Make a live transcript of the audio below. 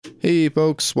Hey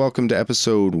folks, welcome to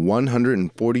episode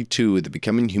 142 of the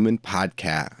Becoming Human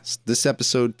podcast. This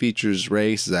episode features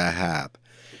Ray Zahab.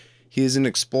 He is an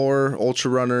explorer, ultra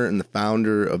runner, and the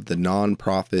founder of the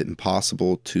nonprofit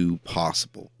Impossible to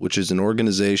Possible, which is an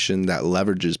organization that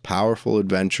leverages powerful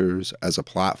adventures as a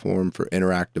platform for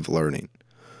interactive learning.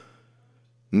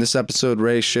 In this episode,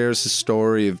 Ray shares his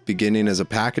story of beginning as a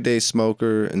pack-a-day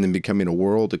smoker and then becoming a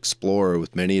world explorer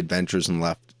with many adventures and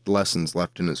lessons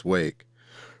left in his wake.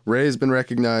 Ray has been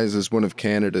recognized as one of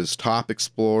Canada's top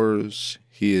explorers.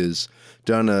 He has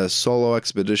done a solo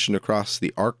expedition across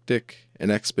the Arctic, an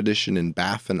expedition in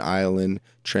Baffin Island,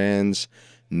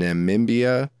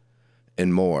 Namibia,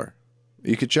 and more.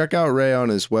 You can check out Ray on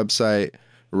his website,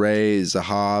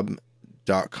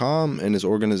 rayzahab.com, and his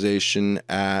organization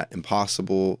at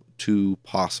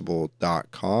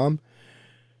impossible2possible.com.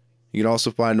 You can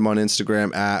also find him on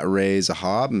Instagram at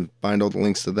rayzahab and find all the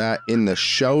links to that in the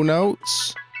show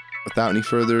notes. Without any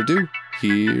further ado,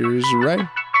 here's Ray.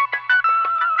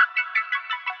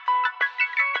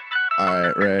 All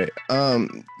right, Ray.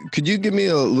 Could you give me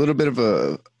a little bit of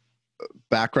a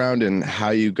background in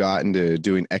how you got into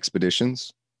doing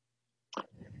expeditions?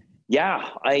 Yeah,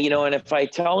 and if I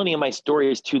tell any of my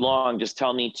stories too long, just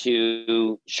tell me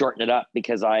to shorten it up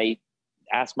because I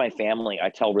ask my family. I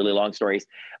tell really long stories.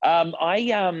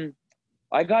 I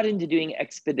got into doing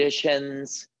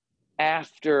expeditions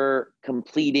after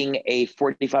completing a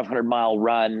 4,500 mile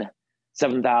run,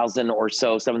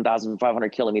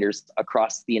 7,500 kilometers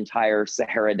across the entire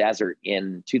Sahara Desert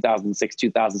in 2006,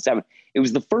 2007. It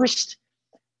was the first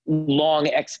long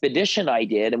expedition I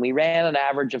did, and we ran an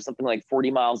average of something like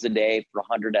 40 miles a day for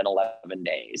 111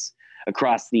 days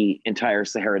across the entire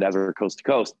Sahara Desert, coast to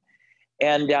coast.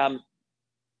 And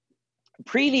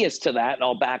previous to that, and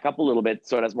I'll back up a little bit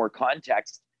so it has more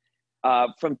context,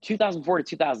 from 2004 to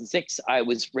 2006, I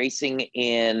was racing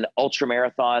in ultra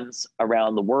marathons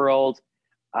around the world.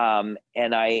 And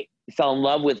I fell in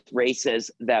love with races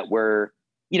that were,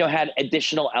 had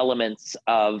additional elements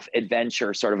of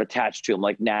adventure sort of attached to them,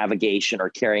 like navigation or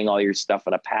carrying all your stuff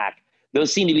in a pack.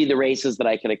 Those seem to be the races that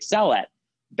I could excel at.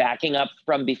 Backing up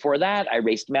from before that, I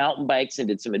raced mountain bikes and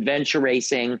did some adventure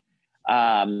racing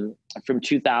from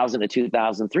 2000 to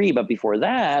 2003. But before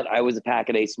that, I was a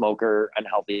pack-a-day smoker,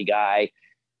 unhealthy guy,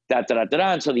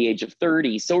 until the age of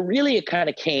 30. So really it kind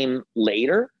of came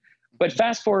later. But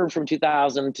fast forward from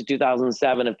 2000 to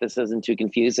 2007, if this isn't too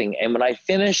confusing. And when I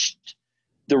finished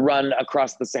the run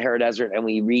across the Sahara Desert and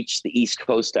we reached the east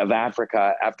coast of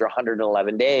Africa after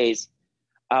 111 days,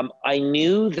 I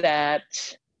knew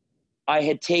that I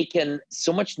had taken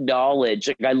so much knowledge.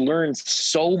 Like I learned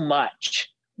so much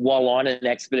while on an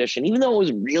expedition, even though it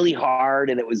was really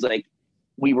hard and it was like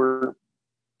we were,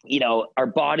 our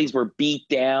bodies were beat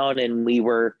down and we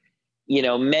were,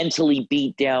 mentally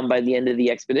beat down by the end of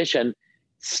the expedition.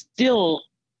 Still,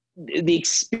 the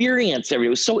experience of it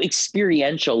was so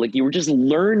experiential. Like you were just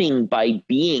learning by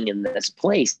being in this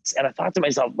place. And I thought to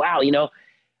myself, wow,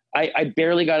 I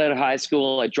barely got out of high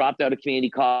school. I dropped out of community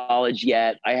college,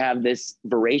 yet I have this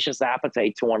voracious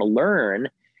appetite to want to learn.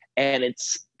 And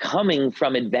it's coming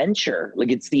from adventure. Like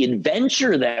it's the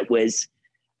adventure that was,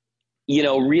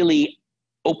 really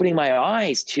opening my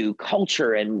eyes to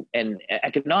culture and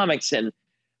economics and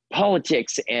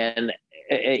politics and,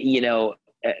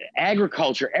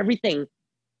 agriculture, everything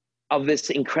of this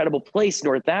incredible place,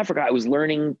 North Africa. I was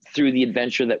learning through the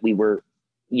adventure that we were,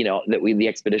 the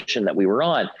expedition that we were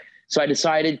on. So I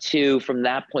decided to, from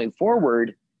that point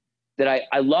forward, that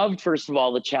I loved, first of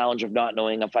all, the challenge of not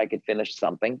knowing if I could finish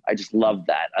something. I just loved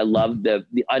that. I loved the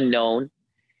unknown.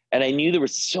 And I knew there were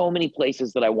so many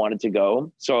places that I wanted to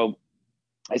go. So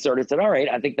I sort of said, all right,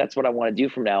 I think that's what I want to do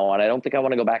from now on. I don't think I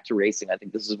want to go back to racing. I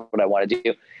think this is what I want to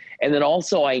do. And then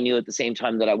also I knew at the same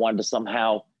time that I wanted to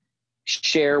somehow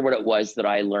share what it was that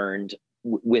I learned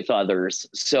with others.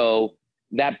 So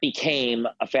that became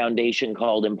a foundation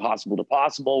called Impossible to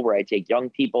Possible, where I take young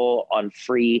people on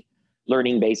free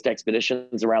learning-based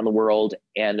expeditions around the world,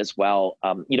 and as well,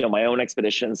 my own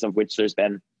expeditions, of which there's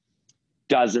been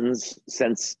dozens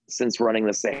since running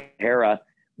the Sahara,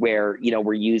 where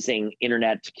we're using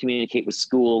internet to communicate with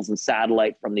schools and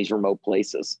satellite from these remote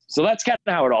places. So that's kind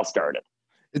of how it all started.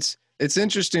 It's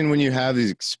interesting when you have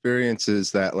these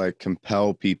experiences that like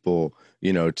compel people,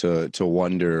 to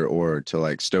wonder or to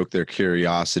like stoke their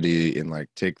curiosity and like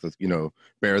take the,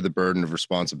 bear the burden of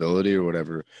responsibility or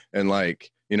whatever, and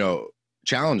like,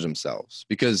 challenge themselves.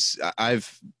 Because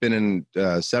I've been in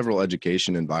several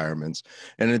education environments,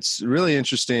 and it's really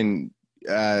interesting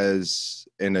as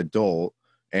an adult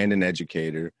and an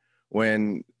educator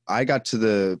when I got to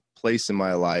the place in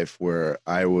my life where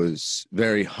I was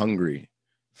very hungry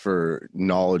for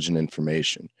knowledge and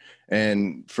information.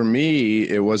 And for me,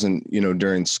 it wasn't, you know,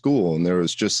 during school, and there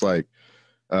was just like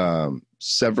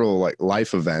several like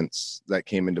life events that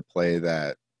came into play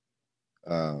that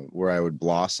where I would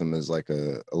blossom as like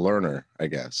a learner, I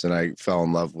guess. And I fell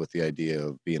in love with the idea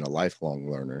of being a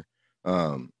lifelong learner.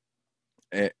 Um,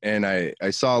 and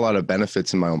I saw a lot of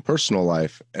benefits in my own personal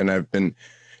life, and I've been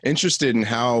interested in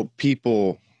how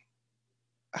people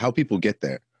get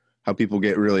there, how people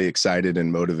get really excited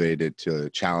and motivated to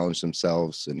challenge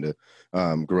themselves and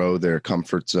to grow their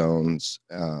comfort zones,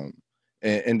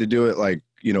 and to do it like,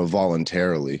 you know,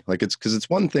 voluntarily. Like, it's because it's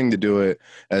one thing to do it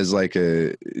as like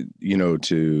a, you know,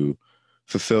 to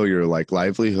fulfill your like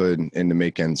livelihood and to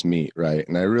make ends meet, right?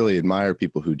 And I really admire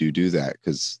people who do that,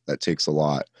 because that takes a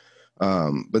lot.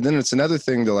 But then it's another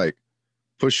thing to like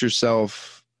push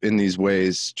yourself in these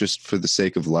ways just for the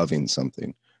sake of loving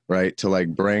something, right? To like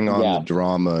bring on the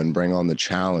drama and bring on the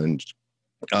challenge,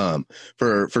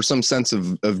 for some sense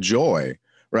of joy,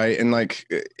 right? And like,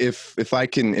 if I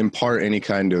can impart any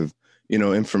kind of, you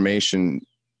know, information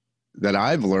that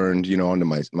I've learned, you know, onto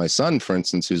my son, for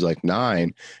instance, who's like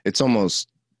 9, it's almost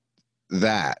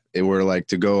that we're like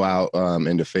to go out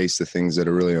and to face the things that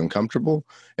are really uncomfortable,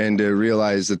 and to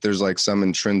realize that there's like some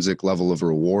intrinsic level of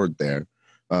reward there.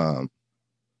 And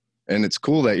it's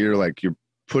cool that you're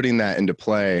putting that into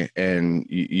play, and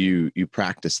you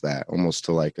practice that almost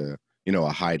to like a, you know,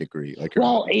 a high degree. Like,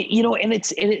 well, you know, and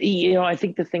you know, I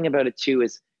think the thing about it too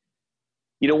is,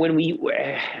 you know, when we,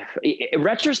 in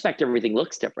retrospect, everything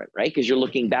looks different, right? Because you're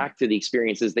looking back to the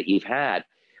experiences that you've had.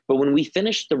 But when we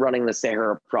finished the Running the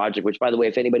Sahara project, which, by the way,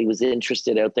 if anybody was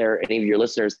interested out there, any of your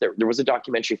listeners, there was a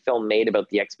documentary film made about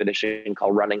the expedition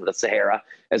called Running the Sahara,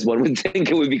 as one would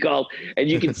think it would be called. And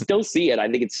you can still see it. I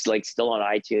think it's like still on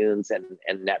iTunes and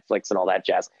Netflix and all that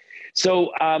jazz.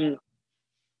 So I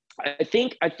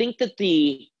think that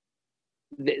the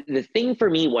thing for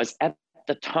me was, at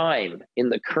the time, in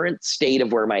the current state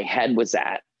of where my head was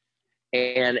at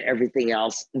and everything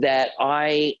else, that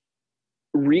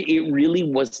it really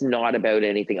was not about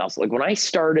anything else. Like, when I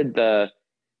started the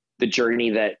journey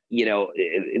that, you know,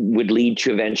 it would lead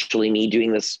to eventually me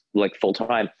doing this like full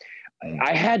time,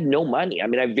 I had no money. I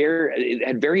mean, I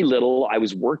had very little. I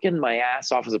was working my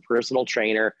ass off as a personal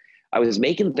trainer. I was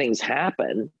making things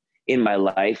happen in my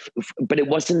life, but it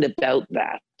wasn't about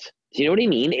that. Do you know what I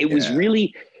mean? It was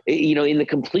really, you know, in the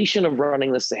completion of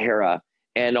Running the Sahara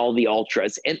and all the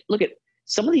ultras. And look at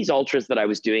some of these ultras that I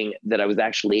was doing that I was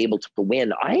actually able to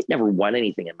win. I had never won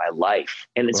anything in my life.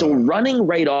 And so running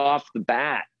right off the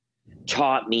bat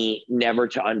taught me never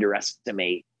to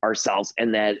underestimate ourselves,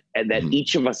 and that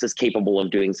each of us is capable of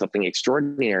doing something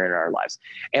extraordinary in our lives.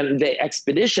 And the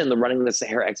expedition, the Running the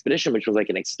Sahara expedition, which was like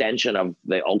an extension of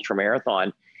the ultra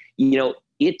marathon, you know,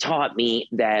 it taught me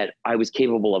that I was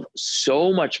capable of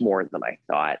so much more than I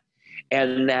thought.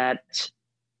 And that,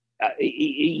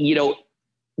 you know,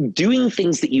 doing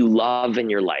things that you love in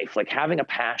your life, like having a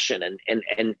passion,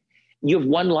 and you have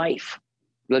one life.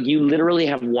 Like, you literally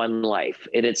have one life,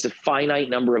 and it's a finite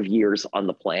number of years on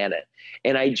the planet.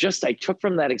 And I took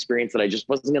from that experience that I just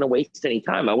wasn't going to waste any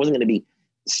time. I wasn't going to be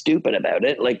stupid about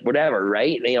it, like whatever,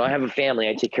 right? You know, I have a family,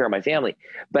 I take care of my family.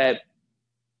 But,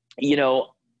 you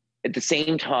know, at the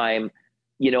same time,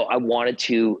 you know, I wanted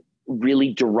to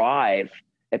really derive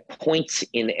at points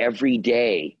in every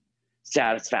day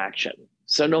satisfaction.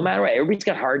 So no matter what, everybody's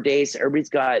got hard days, everybody's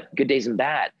got good days and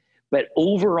bad. But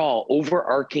overall,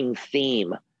 overarching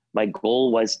theme, my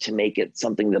goal was to make it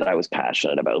something that I was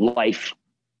passionate about, life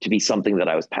to be something that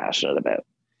I was passionate about,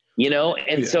 you know?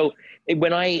 And so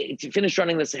when I finished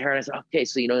Running the Sahara, I said, okay,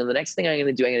 so, you know, the next thing I'm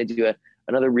going to do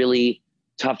another really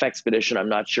tough expedition. I'm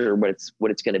not sure what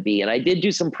it's going to be. And I did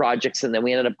do some projects, and then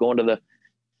we ended up going to the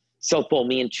South Pole,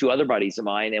 me and 2 other buddies of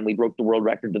mine, and we broke the world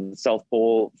record to the South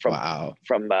Pole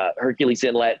from Hercules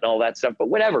Inlet and all that stuff. But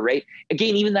whatever, right?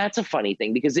 Again, even that's a funny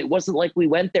thing, because it wasn't like we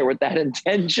went there with that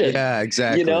intention. Yeah,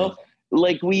 exactly. You know,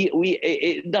 like not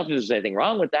that there's anything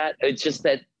wrong with that. It's just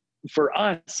that for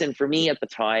us and for me at the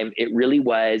time, it really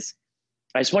was,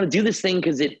 I just want to do this thing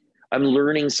because I'm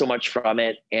learning so much from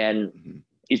it, and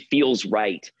it feels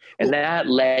right. And that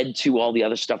led to all the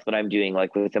other stuff that I'm doing,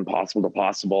 like with Impossible to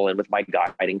Possible and with my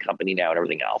guiding company now and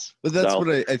everything else. But that's what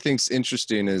I think's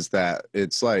interesting, is that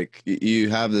it's like you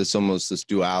have this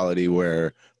duality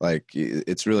where like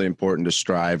it's really important to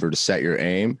strive or to set your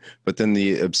aim, but then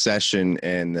the obsession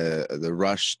and the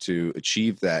rush to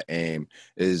achieve that aim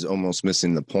is almost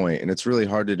missing the point. And it's really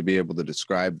hard to be able to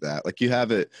describe that. Like, you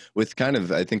have it with kind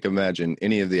of, I think, imagine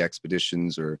any of the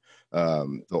expeditions or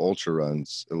the ultra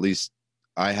runs. At least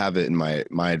I have it in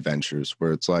my adventures,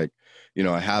 where it's like, you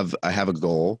know, I have a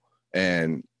goal,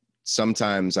 and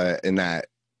sometimes in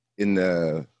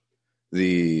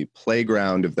the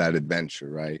playground of that adventure,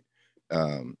 right?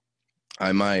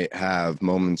 I might have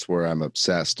moments where I'm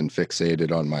obsessed and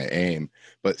fixated on my aim,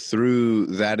 but through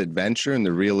that adventure and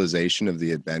the realization of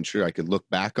the adventure, I could look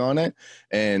back on it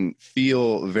and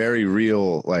feel very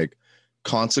real, like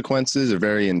consequences or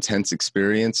very intense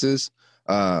experiences,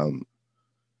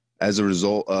 as a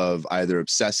result of either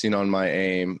obsessing on my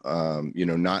aim,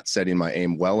 not setting my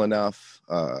aim well enough,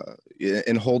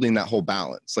 and holding that whole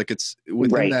balance. Like, it's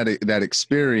within that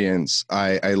experience,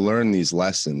 I learned these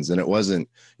lessons, and it wasn't,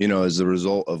 as a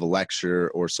result of a lecture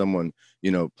or someone,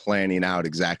 planning out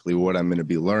exactly what I'm going to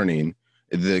be learning.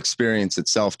 The experience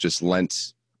itself just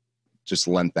lent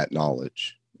that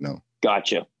knowledge,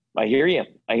 Gotcha. I hear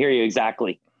you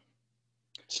exactly.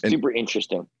 Super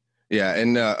interesting. Yeah.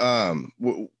 And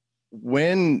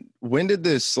when did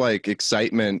this like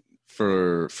excitement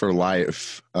for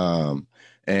life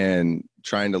and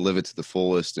trying to live it to the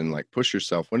fullest and like push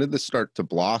yourself, when did this start to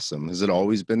blossom? Has it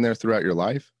always been there throughout your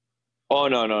life? Oh,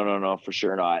 no, for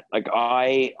sure not. Like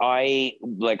I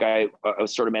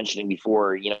was sort of mentioning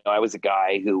before, I was a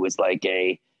guy who was like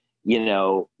a,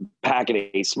 pack a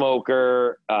day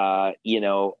smoker,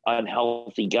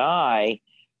 unhealthy guy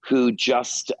who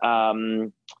just,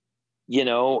 couldn't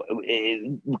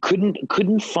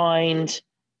find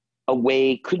a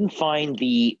way, couldn't find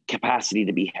the capacity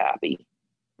to be happy,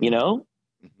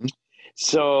 Mm-hmm.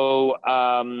 So,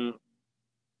 I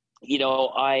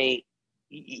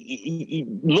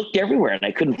looked everywhere and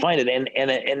I couldn't find it.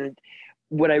 And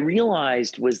what I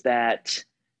realized was that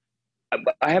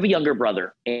I have a younger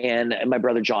brother, and my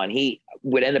brother John, he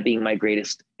would end up being my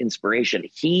greatest inspiration.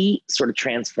 He sort of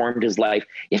transformed his life.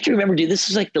 You have to remember, dude, this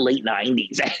was like the late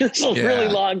 90s. It's a really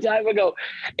long time ago.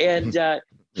 And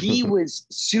he was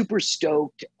super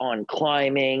stoked on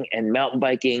climbing and mountain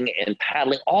biking and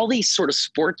paddling, all these sort of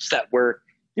sports they were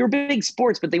big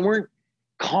sports, but they weren't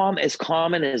as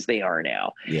common as they are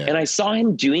now. Yeah. And I saw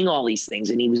him doing all these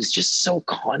things, and he was just so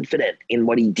confident in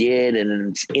what he did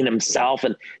and in himself.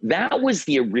 And that was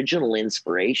the original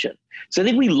inspiration. So I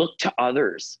think we look to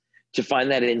others to find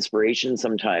that inspiration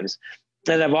sometimes.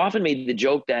 And I've often made the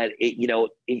joke that,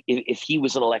 if he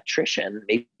was an electrician,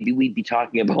 maybe we'd be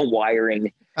talking about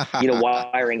wiring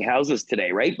houses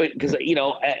today, right? But because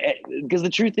the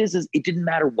truth is it didn't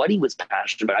matter what he was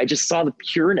passionate about. I just saw the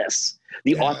pureness,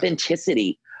 the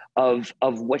authenticity of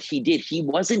what he did. He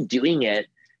wasn't doing it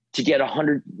to get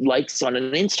 100 likes on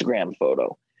an Instagram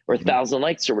photo or 1,000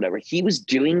 likes or whatever. He was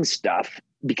doing stuff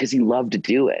because he loved to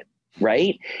do it,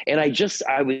 right? And I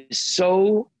was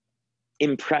so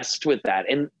impressed with that.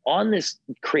 And on this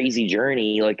crazy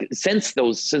journey, like since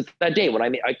that day when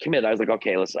I committed, I was like,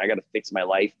 okay, listen, I got to fix my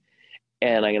life,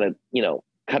 and I'm going to,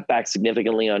 cut back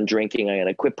significantly on drinking. I'm going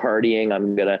to quit partying.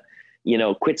 I'm going to,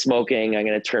 quit smoking. I'm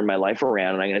going to turn my life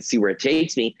around, and I'm going to see where it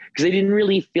takes me, because I didn't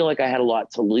really feel like I had a lot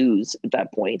to lose at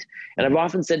that point. And I've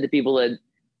often said to people that,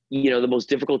 the most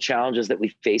difficult challenges that we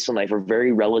face in life are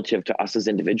very relative to us as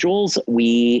individuals.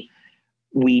 We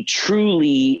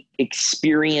truly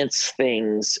experience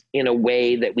things in a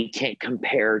way that we can't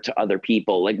compare to other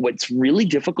people. Like, what's really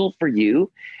difficult for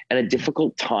you and a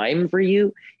difficult time for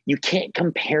you, you can't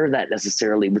compare that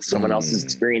necessarily with someone else's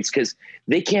experience, because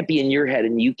they can't be in your head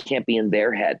and you can't be in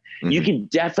their head. You can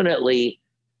definitely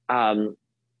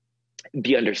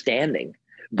be understanding,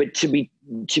 but to be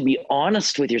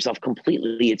honest with yourself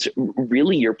completely, it's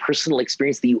really your personal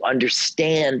experience that you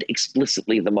understand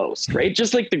explicitly the most, right?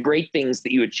 Just like the great things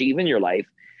that you achieve in your life.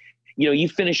 You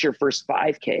finish your first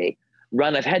 5K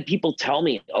run. I've had people tell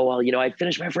me, oh, well, I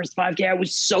finished my first 5K. I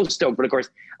was so stoked. But of course,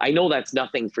 I know that's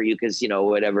nothing for you because,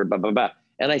 whatever, blah, blah, blah.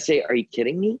 And I say, are you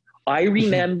kidding me? I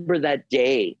remember that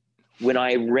day when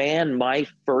I ran my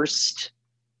first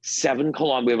 7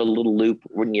 kilometers. We have a little loop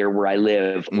near where I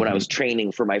live, when I was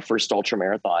training for my first ultra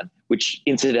marathon, which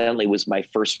incidentally was my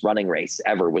first running race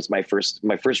ever. My first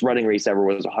running race ever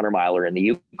was a 100-miler in the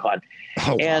Yukon.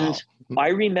 Oh, and wow. I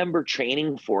remember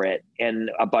training for it, and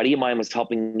a buddy of mine was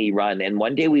helping me run. And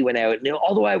one day we went out, and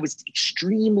although I was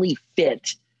extremely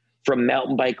fit from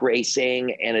mountain bike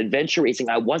racing and adventure racing,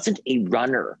 I wasn't a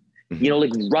runner.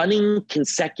 Like running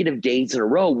consecutive days in a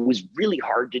row was really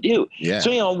hard to do. Yeah.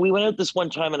 So, we went out this one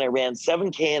time and I ran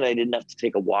 7K and I didn't have to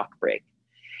take a walk break.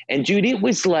 And dude, it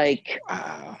was like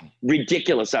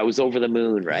ridiculous. I was over the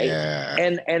moon, right? Yeah.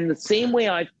 And the same way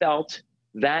I felt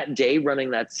that day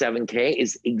running that 7K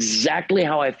is exactly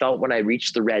how I felt when I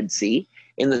reached the Red Sea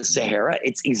in the Sahara.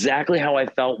 It's exactly how I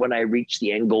felt when I reached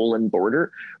the Angolan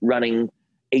border running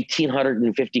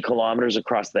 1,850 kilometers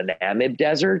across the Namib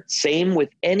Desert. Same with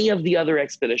any of the other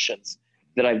expeditions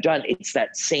that I've done, it's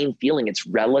that same feeling. It's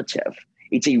relative.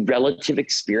 It's a relative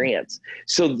experience.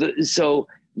 So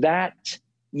that,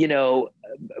 you know,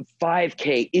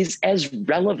 5K is as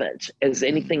relevant as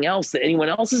anything else that anyone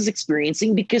else is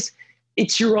experiencing, because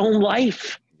it's your own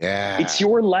life. Yeah. It's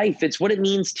your life. It's what it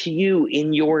means to you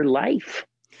in your life,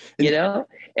 you know?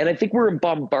 And I think we're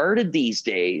bombarded these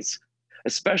days,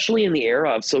 especially in the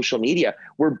era of social media.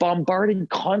 We're bombarded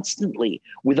constantly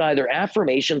with either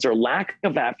affirmations or lack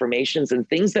of affirmations and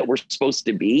things that we're supposed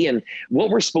to be and what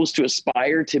we're supposed to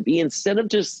aspire to be, instead of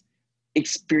just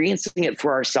experiencing it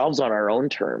for ourselves on our own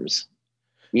terms,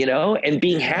 you know, and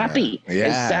being happy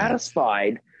and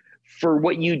satisfied for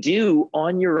what you do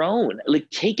on your own. Like,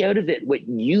 take out of it what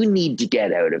you need to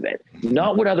get out of it,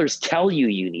 not what others tell you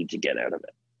need to get out of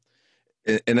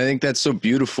it. And I think that's so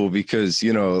beautiful, because,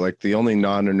 you know, like, the only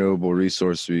non-renewable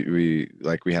resource we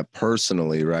have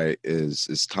personally, right,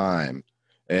 is time.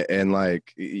 And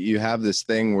like, you have this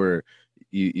thing where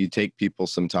you take people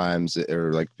sometimes,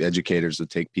 or like educators would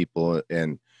take people,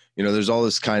 and, you know, there's all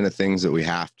this kind of things that we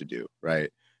have to do,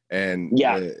 right? And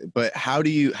but how do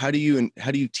you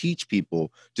teach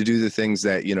people to do the things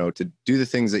that, you know, to do the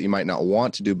things that you might not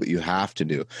want to do, but you have to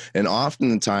do? And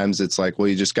oftentimes it's like, well,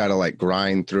 you just got to like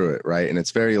grind through it, right? And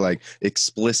it's very like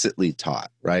explicitly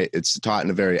taught, right? It's taught in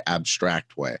a very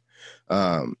abstract way.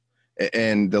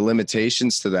 And the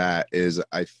limitations to that is,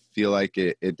 I feel like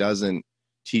it doesn't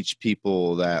teach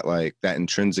people that, like, that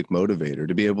intrinsic motivator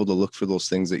to be able to look for those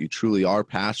things that you truly are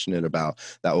passionate about,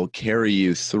 that will carry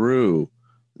you through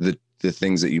the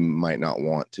things that you might not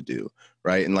want to do,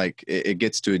 right? And like, it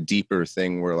gets to a deeper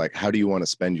thing where, like, how do you want to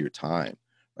spend your time,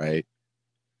 right?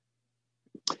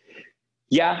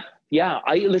 Yeah.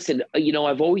 Listen, you know,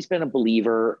 I've always been a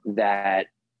believer that,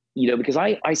 you know, because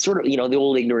I sort of, you know, the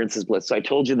old ignorance is bliss. So I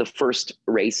told you the first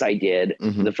race I did,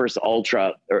 the first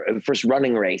ultra, or first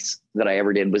running race that I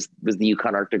ever did was the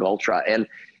Yukon Arctic Ultra. And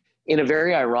in a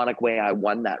very ironic way, I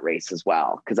won that race as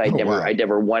well, because I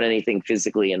never won anything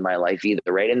physically in my life either,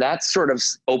 right? And that sort of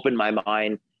opened my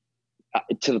mind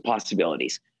to the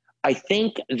possibilities. I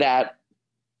think that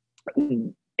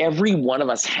every one of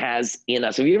us has in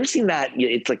us. Have you ever seen that?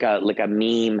 It's like a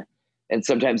meme, and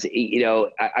sometimes, you know,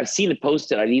 I've seen it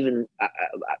posted.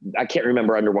 I can't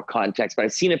remember under what context, but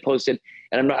I've seen it posted,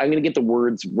 and I'm going to get the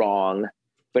words wrong,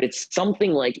 but it's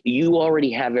something like, you already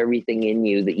have everything in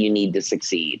you that you need to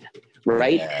succeed,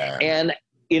 right? Yeah.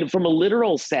 And from a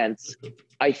literal sense,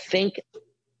 I think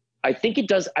it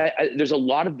does. There's a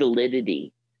lot of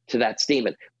validity to that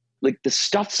statement. Like, the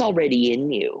stuff's already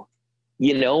in you,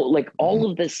 you know, like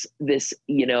all of this,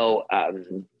 you know, I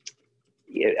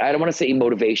don't want to say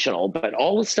motivational, but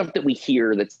all the stuff that we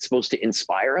hear that's supposed to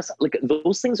inspire us, like,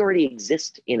 those things already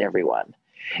exist in everyone.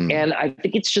 And I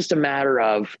think it's just a matter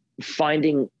of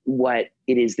finding what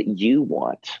it is that you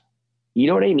want. You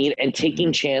know what I mean? And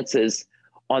taking chances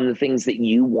on the things that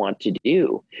you want to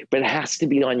do, but it has to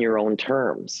be on your own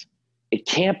terms. It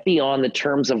can't be on the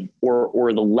terms of,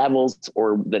 or the levels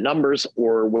or the numbers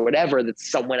or whatever that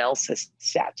someone else has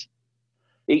set.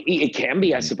 It can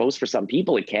be, I suppose, for some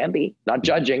people, it can be, not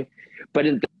judging, but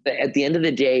at the end of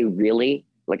the day, really,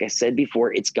 like I said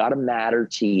before, it's got to matter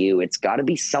to you. It's got to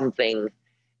be something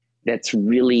that's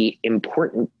really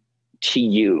important to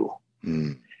you.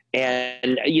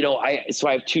 And, you know, so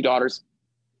I have two daughters,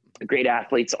 great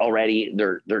athletes already.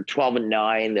 They're 12 and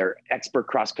 9. They're expert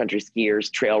cross-country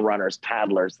skiers, trail runners,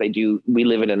 paddlers. We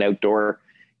live in an outdoor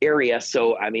area.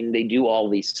 So, I mean, they do all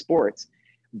these sports,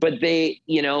 but they,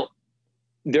 you know,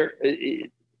 they're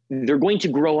going to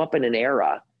grow up in an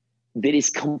era that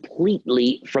is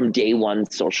completely, from day one,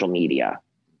 social media,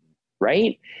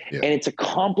 right? Yeah. And it's a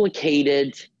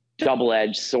complicated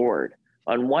double-edged sword.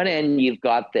 On one end, you've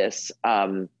got this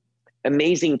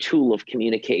amazing tool of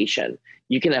communication.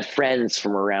 You can have friends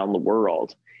from around the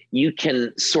world. You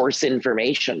can source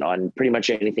information on pretty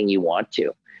much anything you want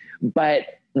to.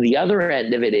 But the other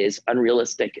end of it is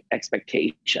unrealistic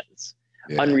expectations,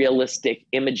 unrealistic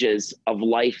images of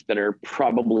life that are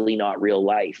probably not real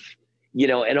life, you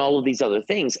know, and all of these other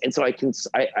things. And so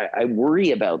I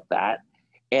worry about that.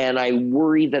 And I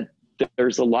worry that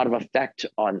there's a lot of effect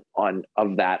on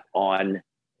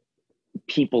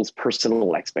people's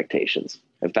personal expectations,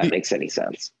 if that makes any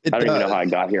sense. I don't even know how I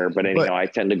got here, but anyhow, I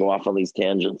tend to go off on these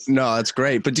tangents. No, that's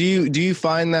great. But do you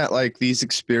find that, like, these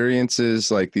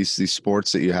experiences, like these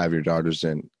sports that you have your daughters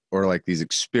in, or like these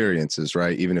experiences,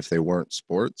 right, even if they weren't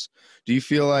sports, do you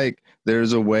feel like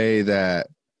there's a way that,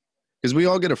 because we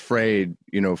all get afraid,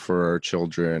 you know, for our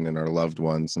children and our loved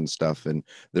ones and stuff, and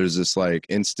there's this like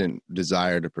instant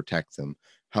desire to protect them.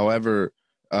 However,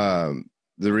 the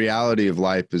reality of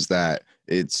life is that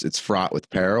it's fraught with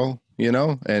peril, you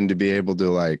know, and to be able to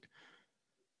like,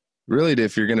 really,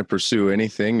 if you're going to pursue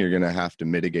anything, you're going to have to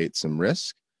mitigate some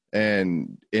risk.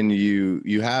 And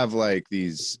you have like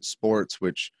these sports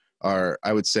which are,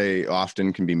 I would say,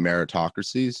 often can be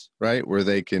meritocracies, right? Where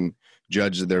they can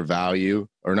judge their value,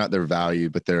 or not their value,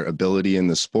 but their ability in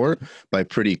the sport by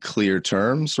pretty clear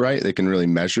terms, right? They can really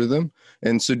measure them.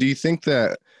 And so do you think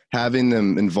that having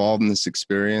them involved in this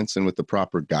experience and with the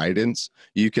proper guidance,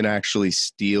 you can actually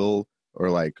steal or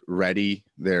like ready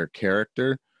their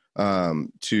character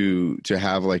to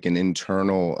have like an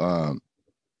internal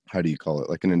how do you call it,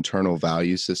 like an internal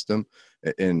value system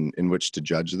in which to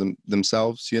judge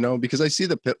themselves, you know? Because I see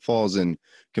the pitfalls in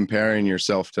comparing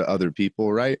yourself to other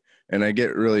people, right? And I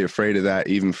get really afraid of that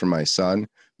even for my son,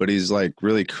 but he's like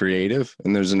really creative,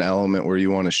 and there's an element where you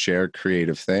want to share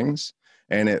creative things,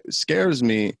 and it scares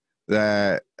me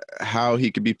that how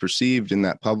he could be perceived in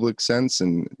that public sense,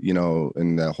 and you know,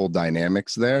 and the whole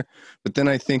dynamics there. But then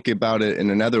I think about it in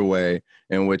another way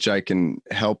in which I can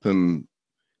help him,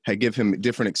 I give him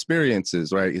different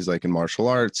experiences, right? He's like in martial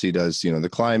arts, he does, you know, the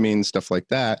climbing, stuff like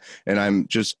that. And I'm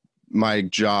just, my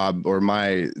job, or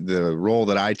the role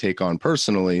that I take on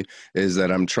personally is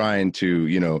that I'm trying to,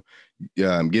 you know,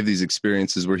 give these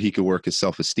experiences where he could work his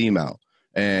self-esteem out.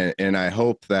 And I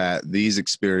hope that these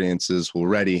experiences will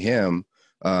ready him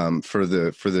for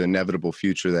the inevitable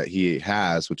future that he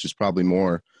has, which is probably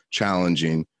more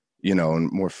challenging, you know,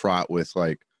 and more fraught with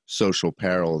like social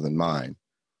peril than mine.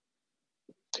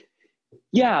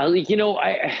 Yeah, like, you know,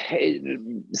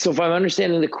 so if I'm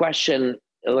understanding the question,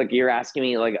 like you're asking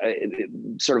me, like,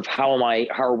 sort of how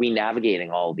are we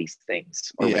navigating all these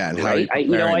things? Or Yeah, and whatever, how are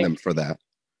you right? preparing them for that?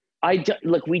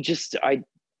 Look,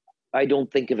 I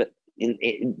don't think of it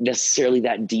in necessarily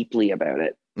that deeply about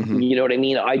it. Mm-hmm. You know what I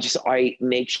mean? I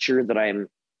make sure that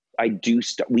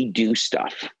we do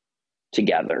stuff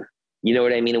together. You know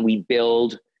what I mean? And we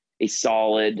build a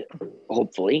solid,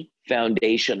 hopefully,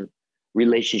 foundation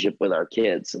relationship with our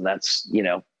kids. And that's, you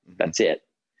know, that's it.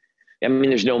 I mean,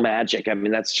 there's no magic. I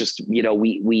mean, that's just, you know,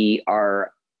 we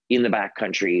are in the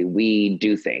backcountry. We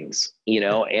do things, you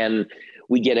know, and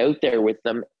we get out there with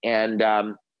them. And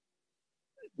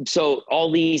so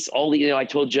you know, I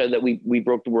told you that we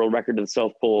broke the world record of the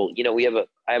South Pole. You know,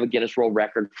 I have a Guinness World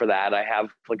Record for that. I have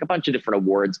like a bunch of different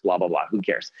awards, blah blah blah. Who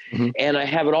cares? Mm-hmm. And I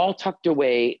have it all tucked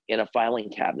away in a filing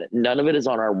cabinet. None of it is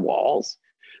on our walls.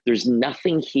 There's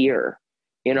nothing here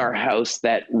in our house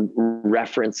that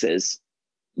references,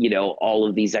 you know, all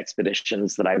of these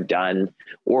expeditions that I've done,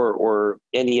 or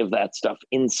any of that stuff.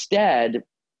 Instead,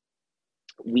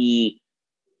 we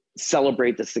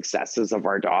celebrate the successes of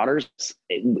our daughters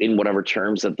in whatever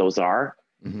terms that those are.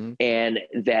 Mm-hmm. And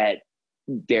that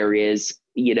there is,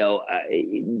 you know,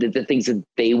 the things that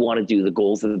they want to do, the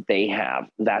goals that they have,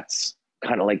 that's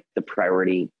kind of like the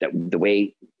priority, that the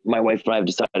way my wife and I have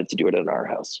decided to do it in our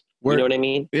house. You know what I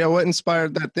mean? Yeah. What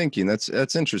inspired that thinking?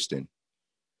 That's interesting.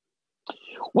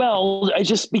 Well,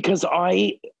 because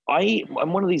I'm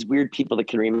one of these weird people that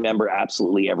can remember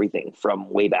absolutely everything from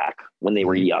way back when they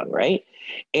were young, right?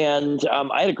 And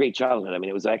I had a great childhood. I mean,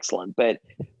 it was excellent. But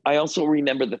I also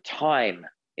remember the time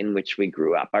in which we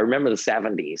grew up. I remember the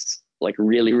 70s, like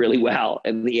really, really well,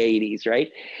 and the 80s,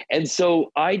 right? And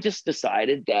so I just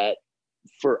decided that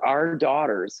for our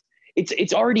daughters,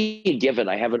 it's already a given.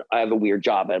 I have a weird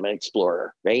job. I'm an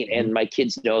explorer, right? Mm-hmm. And my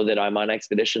kids know that I'm on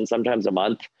expedition, sometimes a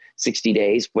month, 60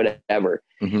 days, whatever.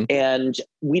 Mm-hmm. And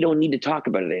we don't need to talk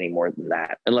about it any more than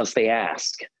that unless they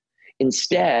ask.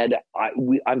 Instead,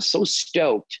 I'm so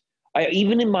stoked.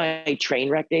 Even in my train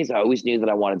wreck days, I always knew that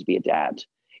I wanted to be a dad.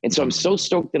 And so I'm so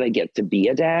stoked that I get to be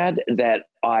a dad that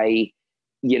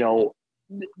you know,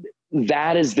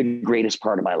 that is the greatest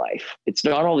part of my life. It's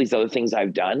not all these other things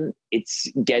I've done.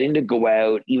 It's getting to go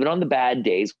out, even on the bad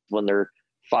days when they're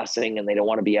fussing and they don't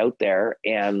want to be out there.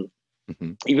 And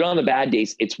even on the bad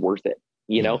days, it's worth it,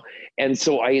 you know? And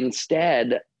so I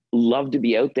instead love to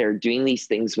be out there doing these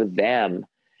things with them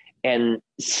and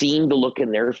seeing the look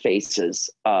in their faces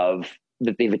of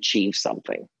that they've achieved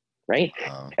something, right?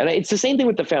 And it's the same thing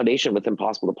with the foundation with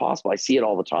Impossible to Possible. I see it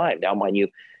all the time. Now, mind you,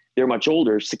 they're much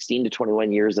older, 16 to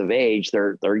 21 years of age.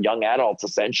 They're young adults,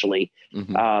 essentially,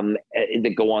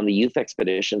 that go on the youth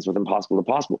expeditions with Impossible to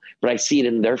Possible. But I see it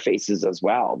in their faces as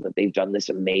well, that they've done this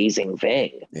amazing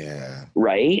thing. Yeah.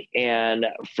 Right? And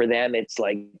for them, it's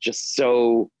like just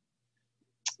so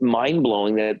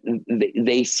mind-blowing that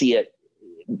they see it,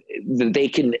 that they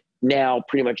can now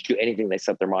pretty much do anything they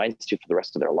set their minds to for the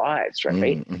rest of their lives, right?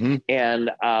 Mm-hmm.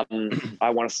 And I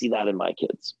want to see that in my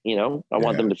kids, you know? I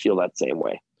want them to feel that same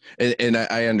way. And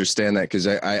I understand that, because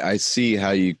I see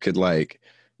how you could, like,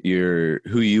 your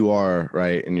who you are,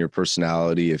 right, and your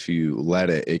personality, if you let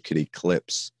it, it could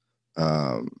eclipse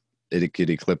it could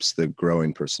eclipse the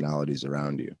growing personalities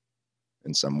around you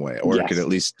in some way, or it could at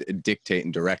Yes. least dictate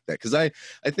and direct that. Because I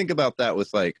think about that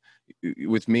with like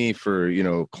with me for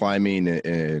climbing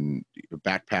and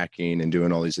backpacking and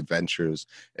doing all these adventures,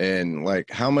 and like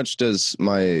how much does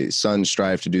my son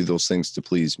strive to do those things to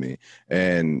please me,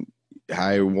 and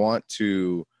I want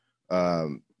to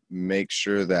make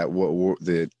sure that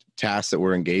the tasks that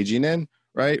we're engaging in,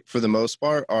 right, for the most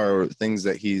part, are things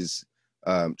that he's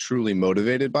truly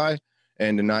motivated by,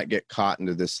 and to not get caught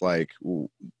into this like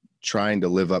trying to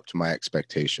live up to my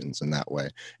expectations in that way.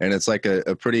 And it's like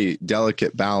a pretty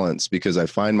delicate balance, because I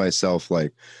find myself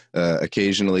like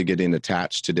occasionally getting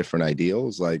attached to different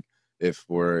ideals. Like if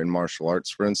we're in martial arts,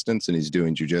 for instance, and he's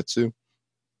doing jujitsu,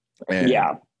 and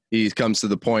Yeah. he comes to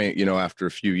the point, after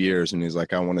a few years, and he's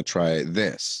like, I want to try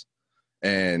this.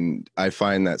 And I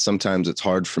find that sometimes it's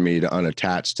hard for me to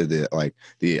unattach to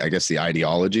I guess the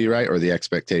ideology, right? Or the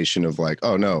expectation of like,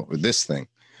 oh no, this thing.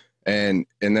 And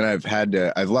then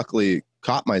I've luckily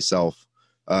caught myself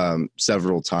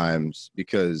several times,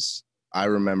 because I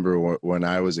remember when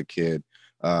I was a kid,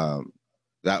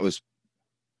 that was,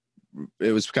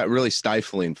 it was really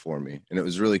stifling for me, and it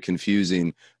was really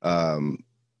confusing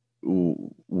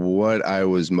what I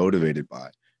was motivated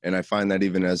by. And I find that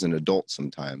even as an adult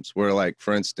sometimes, where like,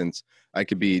 for instance, I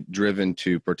could be driven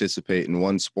to participate in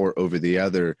one sport over the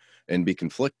other and be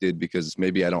conflicted because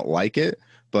maybe I don't like it,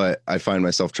 but I find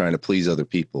myself trying to please other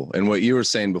people. And what you were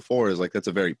saying before is like, that's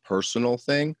a very personal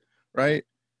thing, right?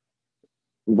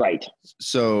 Right.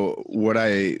 So what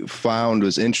I found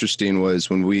was interesting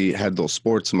was when we had those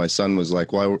sports and my son was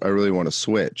like, well, I really want to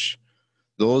switch.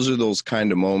 Those are those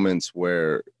kind of moments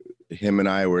where him and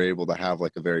I were able to have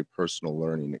like a very personal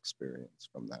learning experience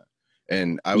from that.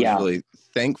 And I was Yeah. really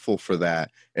thankful for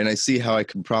that. And I see how I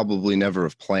could probably never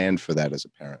have planned for that as a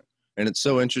parent. And it's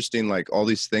so interesting, like all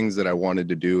these things that I wanted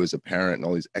to do as a parent and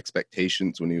all these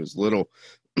expectations when he was little,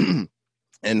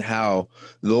 and how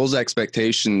those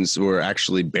expectations were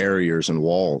actually barriers and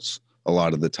walls a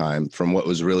lot of the time from what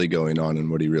was really going on and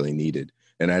what he really needed.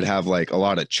 And I'd have like a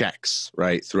lot of checks,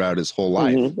 right, throughout his whole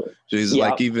life. Mm-hmm. So he's Yeah.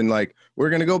 like, even like, we're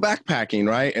going to go backpacking,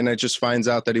 right? And it just finds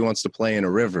out that he wants to play in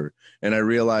a river. And I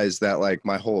realized that like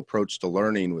my whole approach to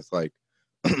learning with like,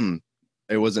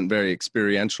 it wasn't very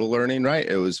experiential learning, right?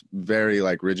 It was very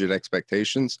like rigid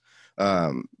expectations.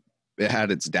 It had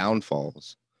its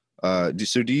downfalls. So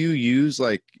do you use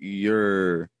like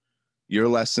your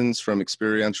lessons from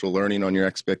experiential learning on your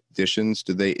expeditions?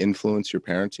 Do they influence your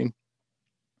parenting?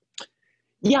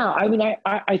 Yeah, I mean,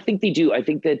 I think they do. I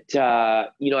think that,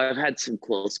 I've had some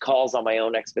close calls on my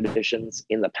own expeditions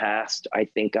in the past. I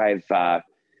think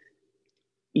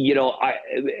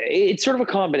it's sort of a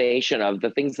combination of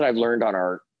the things that I've learned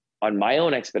on my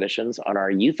own expeditions, on our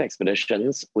youth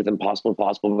expeditions with Impossible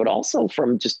Impossible, but also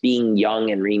from just being young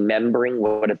and remembering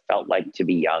what it felt like to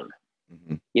be young.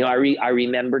 Mm-hmm. I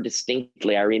remember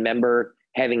distinctly, I remember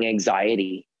having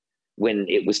anxiety when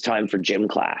it was time for gym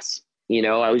class.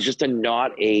 I was just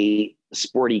not a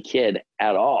sporty kid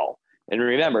at all. And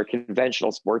remember,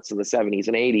 conventional sports in the 70s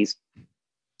and 80s,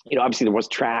 obviously there was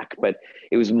track, but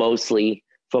it was mostly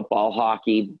football,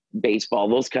 hockey, baseball,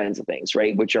 those kinds of things,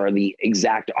 right? Which are the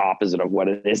exact opposite of what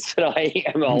it is that I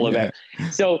am all about.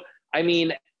 So, I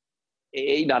mean,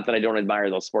 not that I don't admire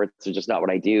those sports, it's just not what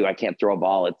I do. I can't throw a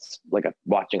ball. It's like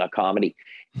watching a comedy.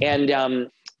 And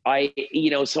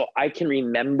so I can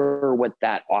remember what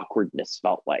that awkwardness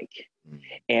felt like.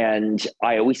 And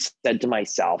I always said to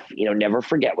myself, never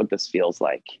forget what this feels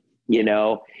like,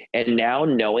 and now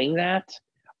knowing that,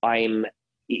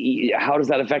 how does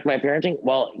that affect my parenting?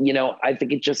 Well, I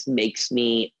think it just makes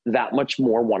me that much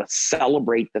more want to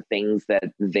celebrate the things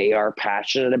that they are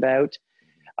passionate about.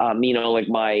 Like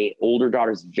my older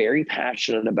daughter's very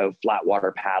passionate about flat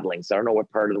water paddling. So I don't know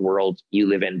what part of the world you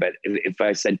live in, but if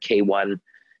I said K1,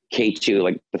 K2,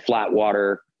 like the flat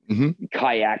water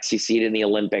kayaks, you see it in the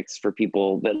Olympics. For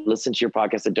people that listen to your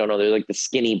podcast that don't know, they're like the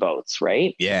skinny boats,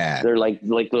 right? Yeah. They're like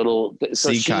little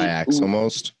sea kayaks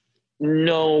almost.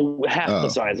 No, half the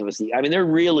size of a sea. I mean, they're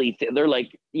really, they're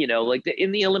like,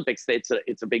 in the Olympics, it's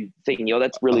a big thing.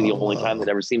 That's really the only time that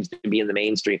ever seems to be in the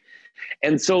mainstream.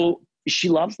 And so she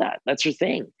loves that. That's her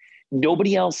thing.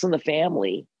 Nobody else in the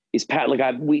family is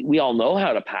we all know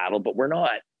how to paddle, but we're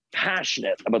not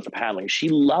passionate about the paddling. She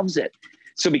loves it.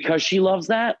 So because she loves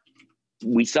that,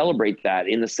 we celebrate that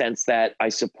in the sense that I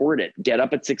support it. Get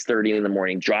up at 6:30 in the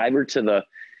morning, drive her to the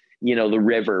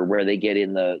river where they get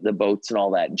in the boats and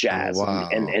all that jazz. Oh, wow.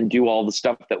 and do all the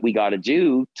stuff that we got to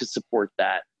do to support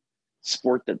that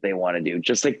sport that they want to do.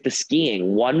 Just like the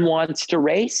skiing, one wants to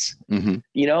race,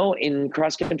 you know, in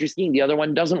cross country skiing, the other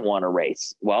one doesn't want to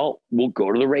race. Well, we'll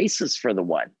go to the races for the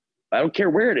one. I don't care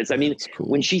where it is. I mean, cool.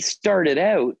 When she started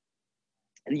out,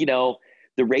 you know,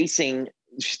 the racing,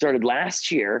 she started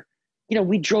last year, you know,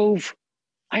 we drove,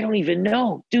 I don't even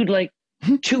know, dude, like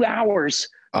 2 hours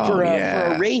for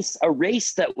a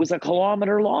race that was a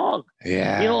kilometer long.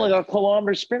 Yeah. You know, like a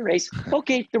kilometer sprint race.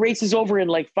 Okay, the race is over in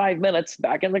like 5 minutes,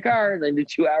 back in the car, and then do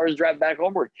 2 hours drive back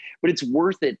homeward. But it's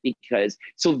worth it because,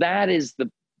 so that is the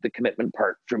commitment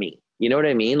part for me. You know what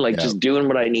I mean? Like just doing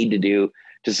what I need to do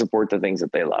to support the things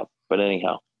that they love. But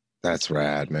anyhow. That's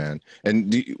rad, man.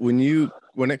 And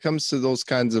when it comes to those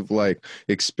kinds of like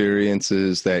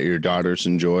experiences that your daughters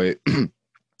enjoy,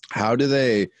 how do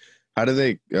they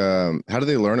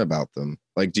learn about them?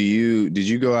 Like, did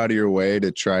you go out of your way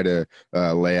to try to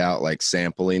lay out like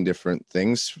sampling different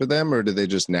things for them, or do they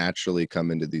just naturally come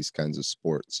into these kinds of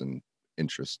sports and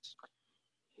interests?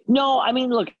 No, I mean,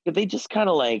 look, they just kind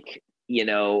of like, you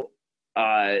know,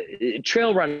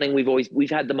 trail running. We've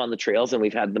had them on the trails and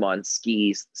we've had them on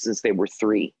skis since they were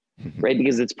 3, right?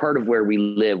 Because it's part of where we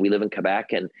live. We live in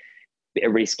Quebec and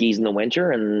everybody skis in the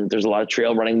winter and there's a lot of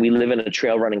trail running. We live in a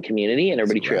trail running community and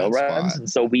everybody trail runs. And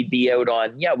so we'd be out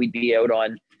on,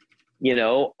 you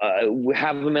know,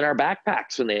 have them in our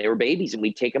backpacks when they were babies, and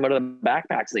we'd take them out of the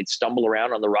backpacks and they'd stumble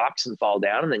around on the rocks and fall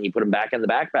down. And then you put them back in the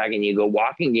backpack and you go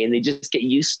walking again. They just get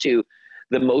used to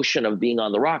the motion of being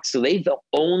on the rocks. So they've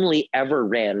only ever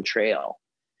ran trail,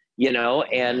 you know,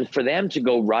 and for them to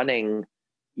go running,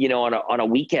 you know, on a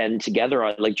weekend together,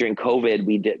 on like during COVID,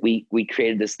 we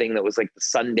created this thing that was like the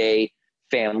Sunday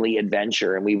family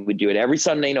adventure, and we would do it every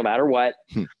Sunday, no matter what.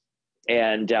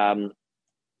 And,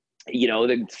 you know,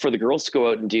 for the girls to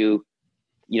go out and do,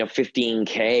 you know,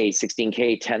 15K,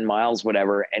 16K, 10 miles,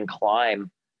 whatever, and climb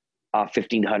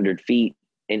 1,500 feet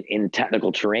in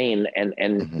technical terrain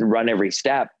and run every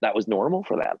step, that was normal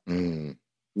for them.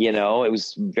 You know, it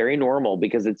was very normal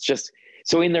because it's just,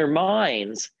 so in their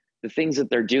minds, the things that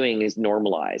they're doing is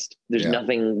normalized. There's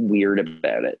nothing weird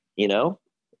about it, you know?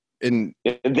 And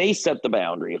they set the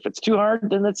boundary. If it's too hard,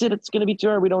 then that's it. It's going to be too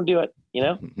hard. We don't do it, you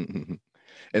know?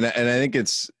 And I think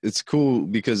it's cool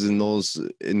because in those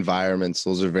environments,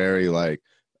 those are very like,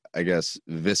 I guess,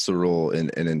 visceral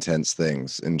and intense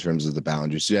things in terms of the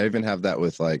boundaries. So I even have that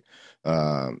with like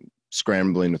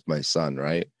scrambling with my son,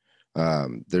 right?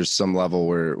 There's some level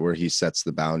where he sets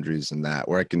the boundaries in that,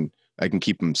 where I can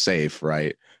keep him safe,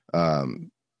 right?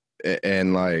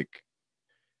 And like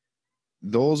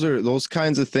those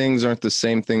kinds of things aren't the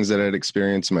same things that I'd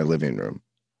experience in my living room.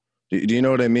 Do you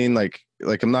know what I mean? Like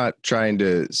I'm not trying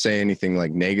to say anything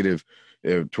like negative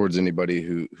towards anybody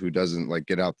who doesn't like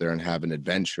get out there and have an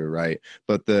adventure, right?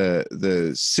 But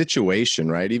the situation,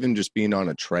 right, even just being on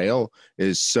a trail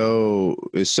is so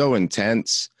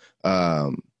intense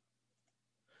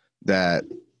that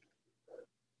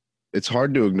it's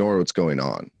hard to ignore what's going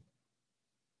on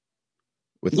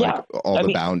with like all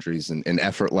the boundaries and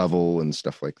effort level and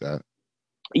stuff like that.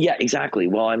 Yeah, exactly.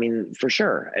 Well, I mean, for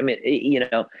sure. I mean, you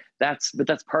know, that's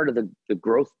part of the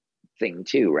growth thing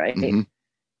too, right?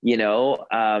 You know,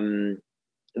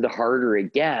 the harder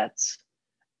it gets,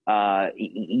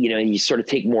 you know, you sort of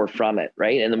take more from it,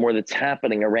 right? And the more that's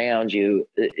happening around you,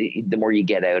 the more you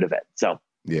get out of it. So,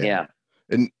 yeah.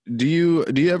 And do you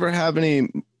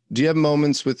have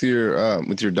moments with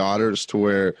your daughters to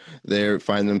where they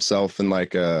find themselves in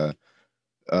like a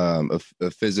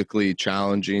physically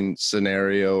challenging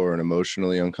scenario or an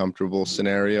emotionally uncomfortable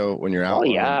scenario when you're out? Oh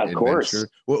yeah, of course.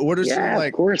 What are some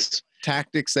like of course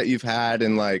tactics that you've had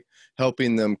in like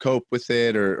helping them cope with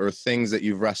it, or things that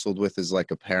you've wrestled with as like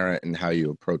a parent and how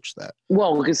you approach that?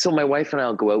 Well, because so my wife and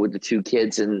I'll go out with the 2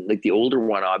 kids, and like the older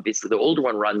one, obviously the older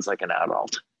one runs like an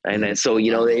adult. And so,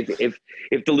 you know, if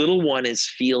the little one is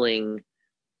feeling,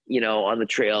 you know, on the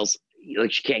trails,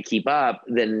 like she can't keep up,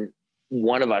 then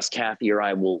one of us, Kathy or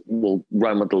I, will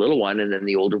run with the little one, and then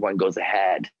the older one goes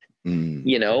ahead,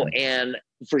 you know? And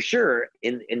for sure,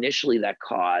 initially that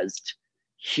caused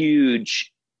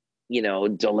huge, you know,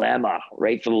 dilemma,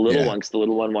 right? For the little one, because the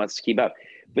little one wants to keep up.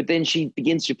 But then she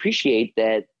begins to appreciate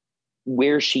that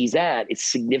where she's at is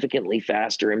significantly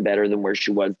faster and better than where she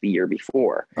was the year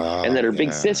before. And that her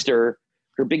big sister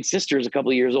is a couple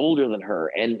of years older than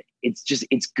her. And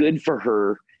it's good for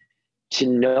her to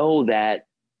know that,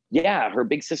 yeah, her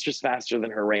big sister's faster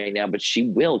than her right now, but she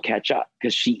will catch up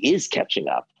because she is catching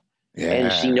up.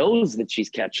 And she knows that she's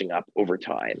catching up over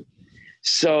time.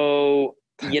 So,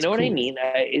 you know what I mean?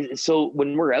 So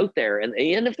when we're out there and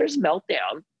if there's a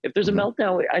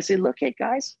meltdown, I say, look, hey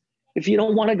guys, if you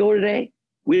don't want to go today,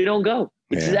 we don't go.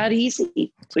 It's Yeah. that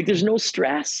easy. Like there's no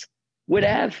stress.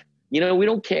 Whatever. We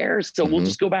don't care. So we'll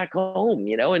just go back home,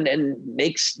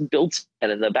 and build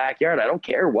in the backyard. I don't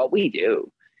care what we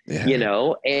do,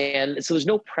 Yeah. and so there's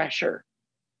no pressure.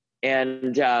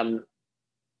 And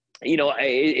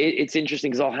it's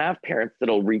interesting because I'll have parents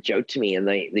that'll reach out to me and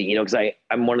they because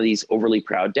I'm one of these overly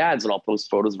proud dads and I'll post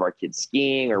photos of our kids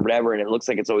skiing or whatever. And it looks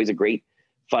like it's always a great,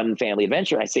 fun family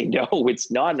adventure. I say, no,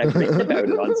 it's not. And I've written about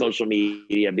it on social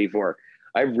media before.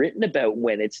 I've written about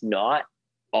when it's not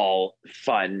all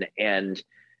fun and,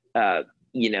 like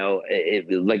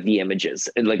the images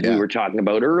and like we were talking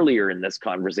about earlier in this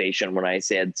conversation when I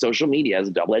said social media is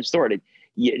a double-edged sword.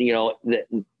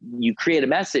 You create a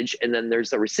message and then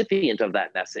there's a recipient of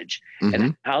that message,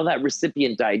 and how that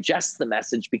recipient digests the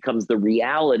message becomes the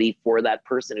reality for that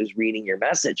person who's reading your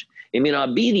message. It may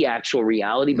not be the actual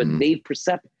reality, but they've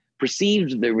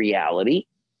perceived the reality.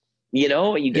 You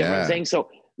get what I'm saying? So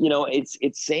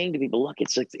it's saying to people, look,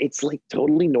 it's like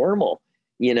totally normal,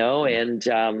 and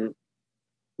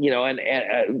and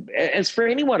as for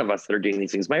any one of us that are doing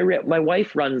these things, my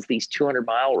wife runs these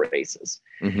 200-mile races,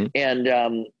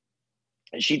 and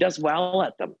she does well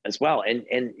at them as well. And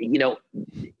it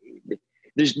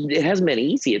hasn't been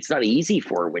easy. It's not easy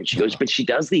for her when she goes, but she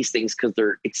does these things because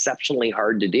they're exceptionally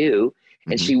hard to do.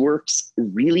 And she works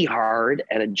really hard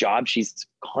at a job. She's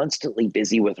constantly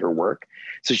busy with her work.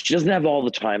 So she doesn't have all the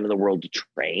time in the world to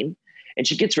train. And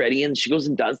she gets ready and she goes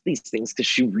and does these things because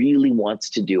she really wants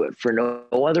to do it for no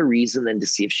other reason than to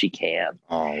see if she can.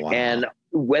 Oh, wow. And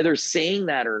whether saying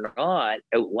that or not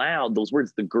out loud, those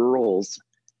words,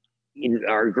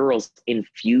 our girls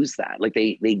infuse that. Like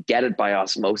they get it by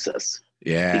osmosis.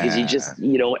 Yeah. Because you just,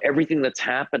 everything that's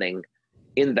happening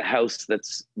in the house that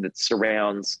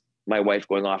surrounds my wife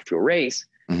going off to a race,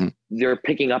 they're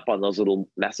picking up on those little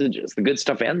messages, the good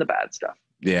stuff and the bad stuff.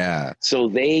 Yeah. So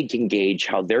they can gauge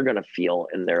how they're going to feel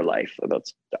in their life about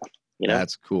stuff.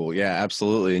 That's cool. Yeah,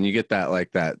 absolutely. And you get that,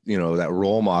 like that, that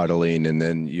role modeling, and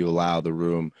then you allow the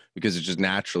room because it's just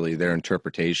naturally their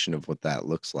interpretation of what that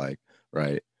looks like.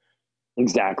 Right.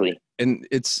 Exactly. And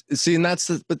that's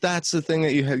the thing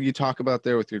that you talk about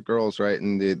there with your girls, right?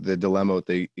 And the dilemma with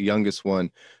the youngest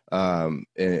one,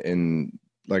 and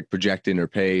like projecting her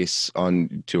pace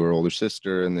on to her older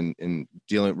sister, and then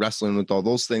wrestling with all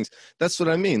those things. That's what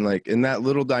I mean. Like in that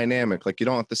little dynamic, like you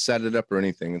don't have to set it up or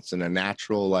anything. It's in a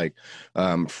natural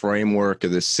framework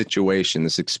of this situation,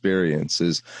 this experience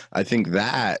is. I think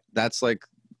that's like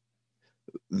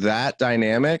that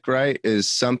dynamic, right, is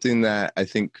something that I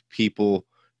think people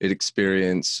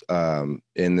experience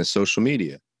in the social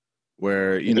media,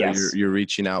 where you're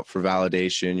reaching out for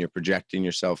validation, you're projecting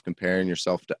yourself, comparing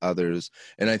yourself to others.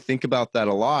 And I think about that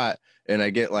a lot, and I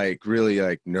get like really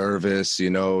like nervous,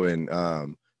 and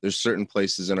there's certain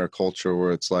places in our culture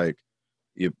where it's like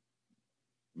you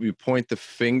point the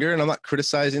finger, and I'm not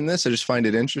criticizing this, I just find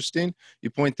it interesting. You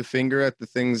point the finger at the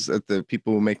things, at the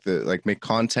people who make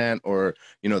content, or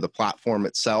the platform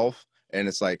itself, and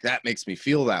it's like, that makes me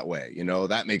feel that way,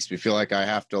 that makes me feel like I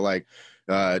have to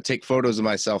take photos of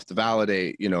myself to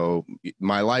validate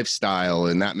my lifestyle,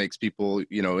 and that makes people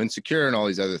insecure and all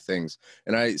these other things.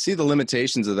 And I see the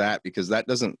limitations of that, because that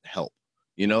doesn't help,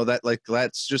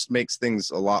 that just makes things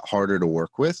a lot harder to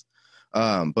work with.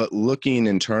 But looking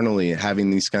internally, having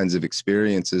these kinds of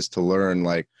experiences to learn,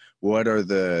 like, what are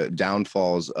the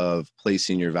downfalls of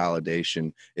placing your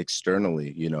validation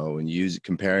externally, and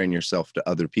comparing yourself to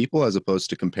other people as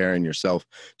opposed to comparing yourself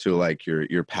to like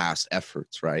your past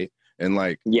efforts, right? And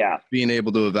being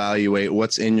able to evaluate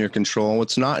what's in your control and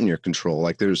what's not in your control.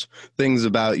 Like there's things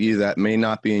about you that may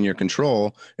not be in your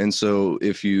control. And so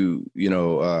if you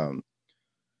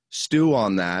stew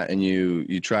on that and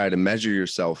you try to measure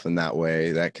yourself in that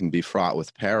way, that can be fraught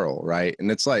with peril, right?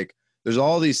 And it's like there's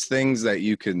all these things that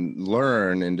you can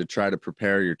learn and to try to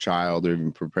prepare your child or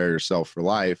even prepare yourself for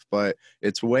life, but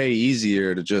it's way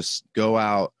easier to just go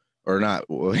out, or not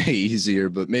way easier,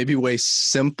 but maybe way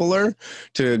simpler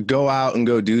to go out and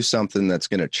go do something that's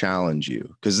going to challenge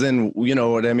you. Because then, you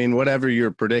know what I mean, whatever your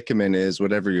predicament is,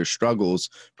 whatever your struggles,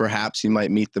 perhaps you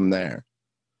might meet them there.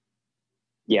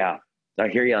 Yeah. I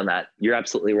hear you on that. You're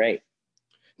absolutely right.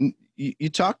 You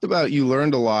talked about, you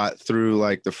learned a lot through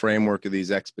like the framework of these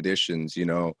expeditions,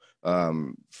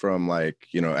 from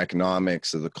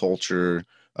economics of the culture,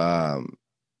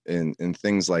 and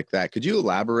things like that. Could you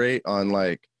elaborate on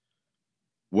like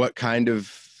what kind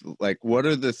of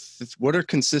what are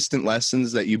consistent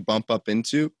lessons that you bump up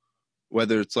into,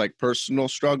 whether it's like personal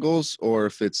struggles or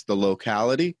if it's the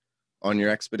locality on your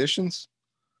expeditions?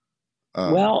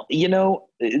 Well,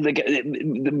 say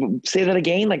that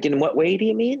again. Like, in what way do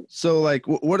you mean? So like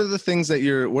what are the things that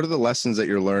what are the lessons that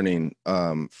you're learning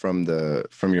from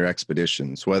your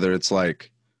expeditions, whether it's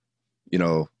like,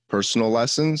 personal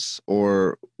lessons,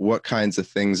 or what kinds of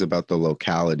things about the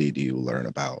locality do you learn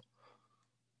about?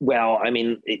 Well, I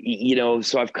mean,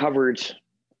 so I've covered,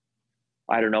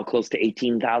 I don't know, close to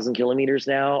 18,000 kilometers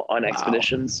now on Wow.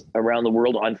 expeditions around the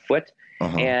world on foot.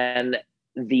 Uh-huh. And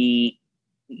the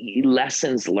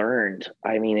lessons learned,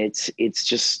 I mean, it's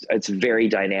very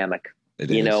dynamic.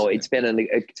 It is. Yeah. It's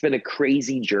been a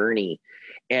crazy journey.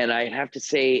 And I have to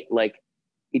say, like,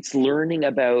 it's learning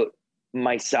about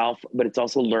myself, but it's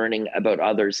also learning about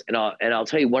others. And I'll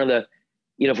tell you, one of the,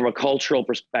 from a cultural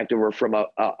perspective, or from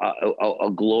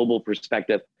a global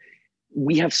perspective,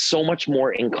 we have so much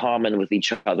more in common with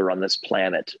each other on this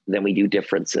planet than we do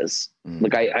differences. Mm.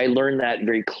 Like, I learned that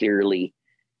very clearly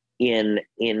in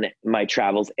my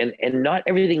travels, and not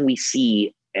everything we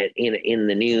see in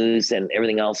the news and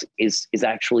everything else is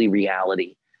actually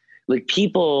reality. Like,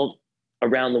 people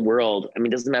around the world, I mean,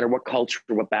 it doesn't matter what culture,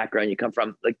 what background you come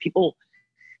from, like, people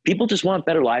just want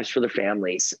better lives for their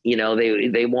families.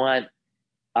 They want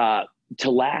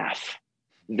to laugh.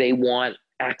 They want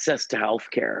access to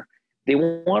healthcare. They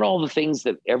want all the things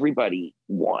that everybody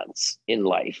wants in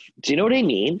life. Do you know what I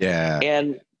mean? Yeah.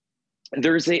 And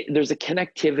there's a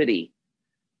connectivity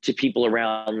to people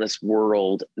around this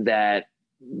world, that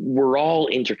we're all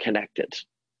interconnected.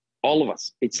 All of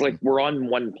us. It's like we're on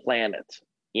one planet,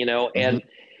 Mm-hmm.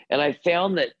 and I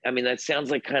found that, I mean, that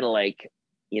sounds like kind of like,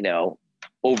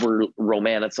 over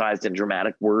romanticized and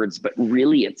dramatic words, but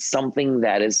really it's something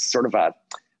that is sort of a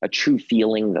true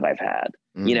feeling that I've had,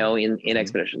 in Mm-hmm.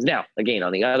 expeditions. Now, again,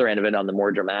 on the other end of it, on the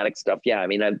more dramatic stuff, yeah, I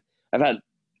mean, I've had a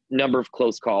number of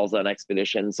close calls on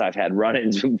expeditions. I've had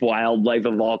run-ins with wildlife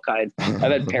of all kinds. I've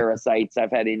had parasites.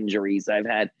 I've had injuries. I've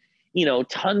had,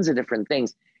 tons of different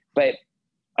things. But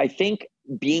I think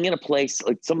being in a place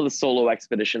like some of the solo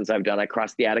expeditions I've done, I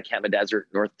crossed the Atacama Desert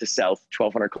north to south,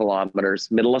 1,200 kilometers,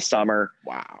 middle of summer,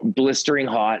 Wow. blistering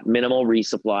hot, minimal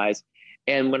resupplies.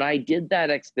 And when I did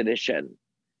that expedition,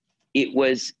 it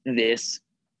was this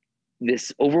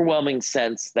overwhelming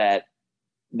sense that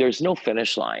there's no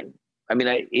finish line. I mean,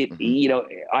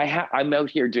 I'm out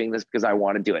here doing this because I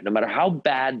want to do it. No matter how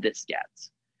bad this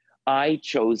gets, I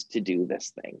chose to do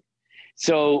this thing.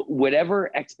 So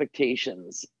whatever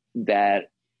expectations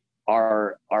that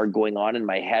are going on in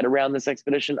my head around this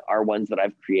expedition are ones that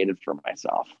I've created for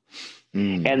myself.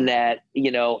 And that,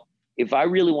 if I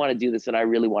really want to do this and I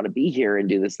really want to be here and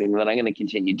do this thing, then I'm going to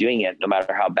continue doing it no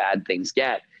matter how bad things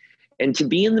get. And to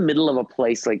be in the middle of a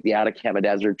place like the Atacama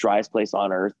Desert, driest place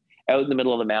on earth, out in the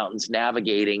middle of the mountains,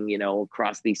 navigating,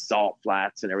 across these salt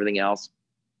flats and everything else,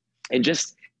 and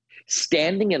just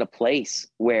standing in a place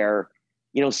where,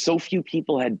 so few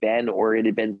people had been, or it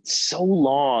had been so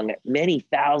long, many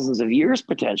thousands of years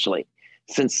potentially,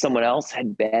 since someone else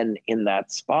had been in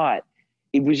that spot.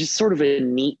 It was just sort of a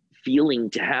neat feeling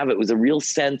to have. It was a real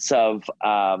sense of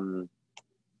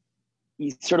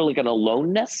sort of like an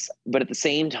aloneness, but at the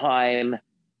same time,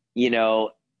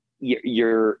 you're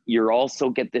also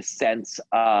get this sense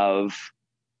of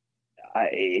like,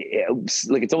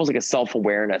 it's almost like a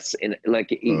self-awareness, and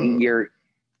like you're,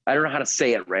 I don't know how to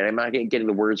say it right. I'm not getting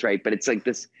the words right, but it's like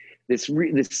this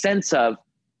sense of,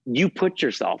 you put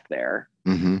yourself there.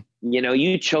 Mm-hmm.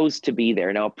 You chose to be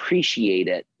there. Now appreciate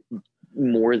it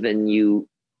more than you,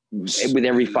 with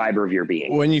every fiber of your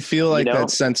being. When you feel like that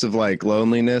sense of like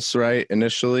loneliness, right?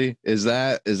 Initially, is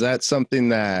that something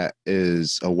that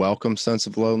is a welcome sense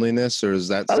of loneliness, or is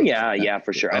that? Oh yeah,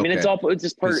 for sure. Okay. I mean, it's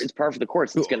just it's part of the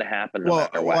course. It's going to happen no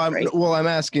matter what, right? Well, I'm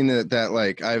asking that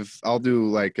like I'll do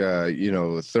like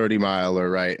 30 miler,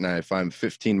 right? And if I'm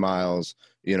 15 miles,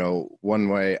 one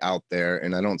way out there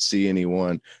and I don't see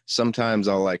anyone, sometimes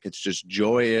I'll like, it's just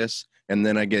joyous. And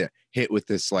then I get hit with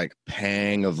this like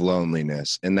pang of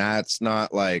loneliness. And that's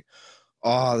not like,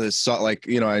 like,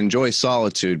 I enjoy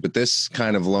solitude, but this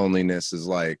kind of loneliness is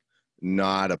like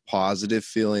not a positive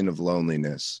feeling of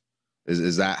loneliness.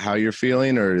 Is that how you're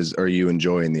feeling, or are you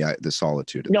enjoying the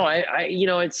solitude? No,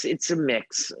 it's a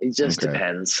mix. It just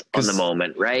depends on the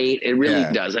moment, right? It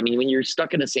really does. I mean, when you're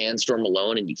stuck in a sandstorm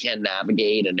alone and you can't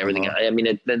navigate and everything, I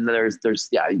mean, then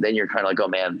then you're kind of like, oh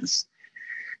man, this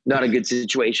not a good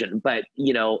situation. But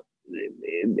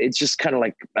it's just kind of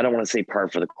like, I don't want to say par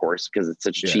for the course because it's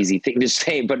such a cheesy thing to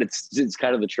say, but it's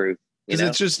kind of the truth. Because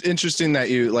it's just interesting that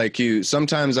you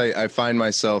sometimes I find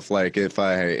myself like, if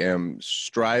I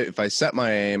set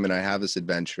my aim and I have this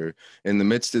adventure, in the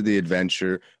midst of the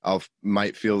adventure,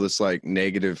 might feel this like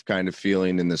negative kind of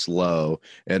feeling in this low.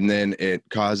 And then it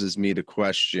causes me to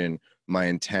question my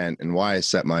intent and why I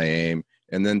set my aim.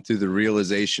 And then through the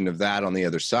realization of that on the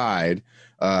other side,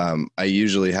 I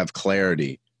usually have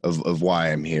clarity of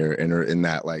why I'm here. And in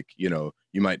that, like, you know,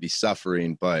 you might be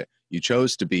suffering, but you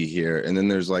chose to be here. And then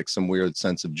there's like some weird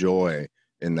sense of joy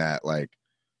in that, like,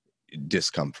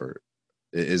 discomfort.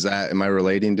 Is that, am I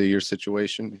relating to your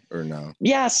situation or no?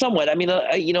 Yeah, somewhat. I mean,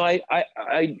 you know, I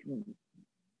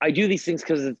do these things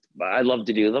because I love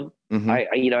to do them.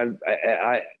 Mm-hmm. You know,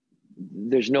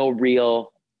 there's no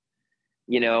real,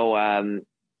 you know,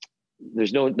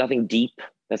 there's nothing deep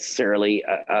necessarily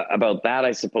about that,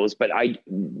 I suppose. But I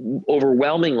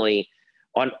overwhelmingly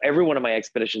on every one of my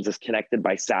expeditions is connected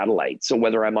by satellite. So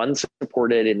whether I'm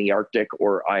unsupported in the Arctic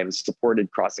or I'm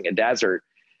supported crossing a desert,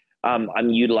 I'm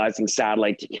utilizing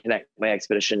satellite to connect my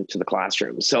expedition to the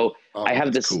classroom. So I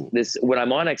have this when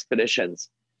I'm on expeditions,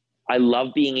 I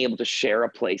love being able to share a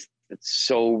place that's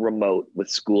so remote with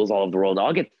schools all over the world. And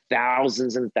I'll get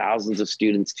thousands and thousands of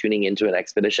students tuning into an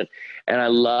expedition. And I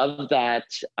love that,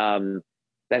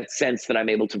 that sense that I'm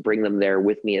able to bring them there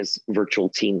with me as virtual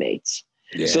teammates.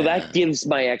 Yeah. So that gives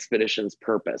my expeditions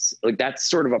purpose. Like that's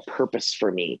sort of a purpose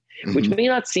for me, which may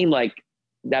not seem like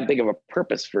that big of a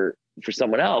purpose for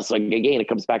someone else. Like, again, it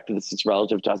comes back to this, it's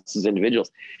relative to us as individuals.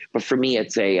 But for me,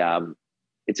 it's an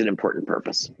important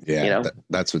purpose. Yeah. You know?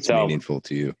 That's what's meaningful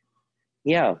to you.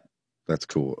 Yeah. That's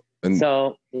cool. And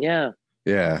so, yeah.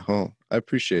 Yeah. Well, I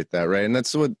appreciate that. Right. And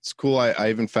that's what's cool. I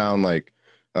even found like,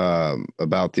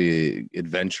 about the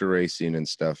adventure racing and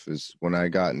stuff is when I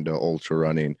got into ultra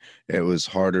running, it was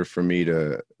harder for me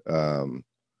to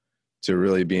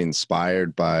really be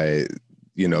inspired by,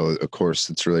 you know, a course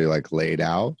that's really like laid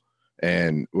out.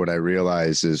 And what I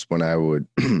realized is when I would,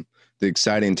 the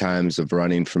exciting times of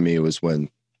running for me was when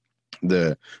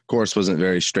the course wasn't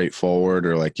very straightforward,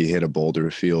 or like you hit a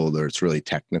boulder field or it's really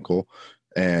technical.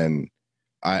 And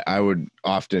I would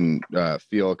often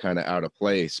feel kind of out of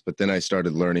place, but then I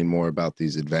started learning more about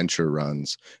these adventure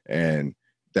runs and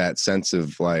that sense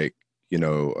of like, you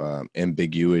know,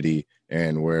 ambiguity,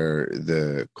 and where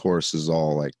the course is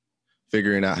all like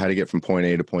figuring out how to get from point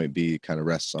A to point B kind of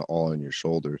rests all on your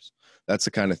shoulders. That's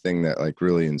the kind of thing that like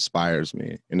really inspires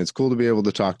me. And it's cool to be able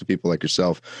to talk to people like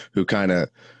yourself who kind of,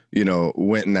 you know,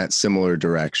 went in that similar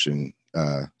direction,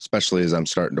 especially as I'm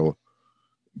starting to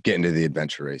get into the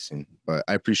adventure racing. But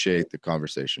I appreciate the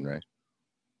conversation, Ray.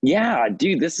 Yeah,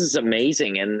 dude, this is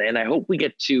amazing. And I hope we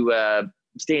get to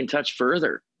stay in touch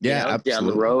further, down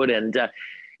the road. And,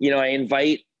 you know, I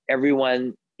invite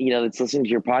everyone, you know, that's listening to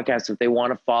your podcast, if they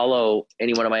want to follow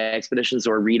any one of my expeditions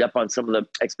or read up on some of the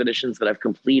expeditions that I've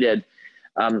completed,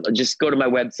 just go to my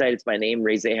website. It's my name,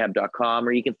 RayZahab.com,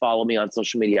 or you can follow me on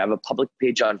social media. I have a public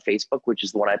page on Facebook, which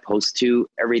is the one I post to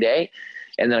every day.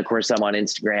 And then, of course, I'm on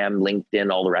Instagram,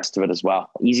 LinkedIn, all the rest of it as well.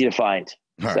 Easy to find.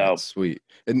 All right, sweet.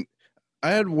 And I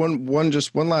had one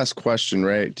last question,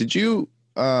 right? Did you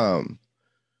find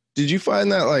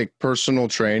that like personal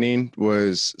training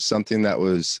was something that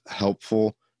was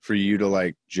helpful for you to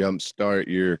like jumpstart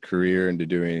your career into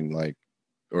doing like,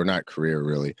 or not career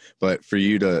really, but for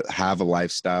you to have a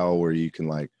lifestyle where you can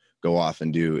like go off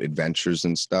and do adventures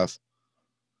and stuff?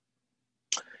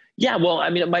 Yeah, well, I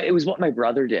mean, it was what my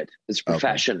brother did. It's a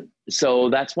profession. Okay. So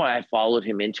that's why I followed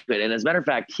him into it. And as a matter of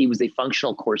fact, he was a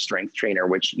functional core strength trainer,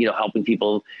 which, you know, helping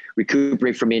people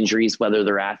recuperate from injuries, whether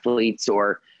they're athletes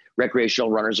or recreational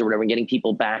runners or whatever, and getting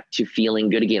people back to feeling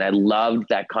good again. I loved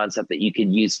that concept that you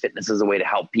could use fitness as a way to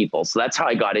help people. So that's how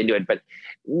I got into it, but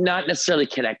not necessarily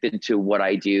connected to what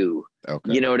I do.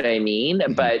 Okay. You know what I mean?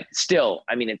 Mm-hmm. But still,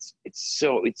 I mean, it's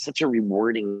such a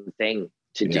rewarding thing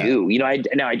to do. You know,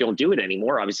 I don't do it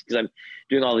anymore, obviously, because I'm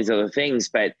doing all these other things,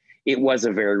 but it was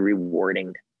a very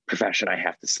rewarding profession, I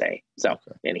have to say. So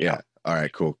anyhow. Yeah. All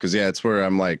right, cool. Cause it's where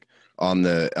I'm like on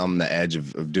the edge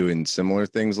of doing similar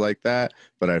things like that,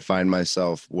 but I find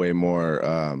myself way more,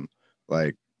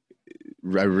 like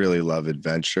I really love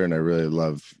adventure and I really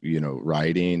love, you know,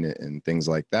 riding and things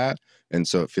like that. And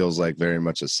so it feels like very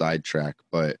much a sidetrack,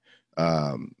 but,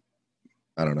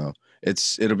 I don't know.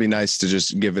 It'll be nice to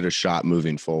just give it a shot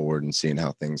moving forward and seeing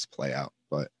how things play out.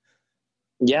 But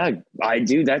yeah, I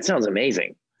do. That sounds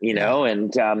amazing, you know,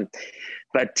 and,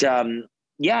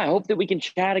 yeah, I hope that we can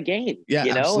chat again. Yeah,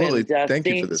 you know, absolutely. And Thank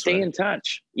you for this. Stay in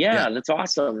touch. Yeah, that's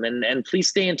awesome. And please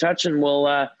stay in touch, and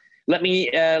we'll let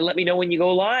me know when you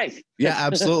go live. Yeah,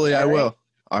 absolutely. I will.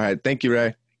 All right. Thank you,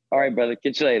 Ray. All right, brother.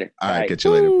 Catch you later. All right. Catch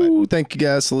you later. Bye. Thank you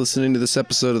guys for listening to this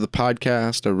episode of the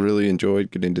podcast. I really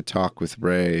enjoyed getting to talk with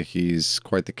Ray. He's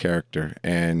quite the character,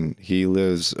 and he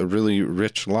lives a really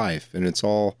rich life, and it's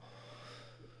all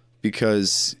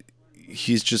because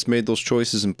he's just made those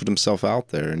choices and put himself out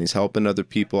there, and he's helping other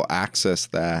people access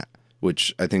that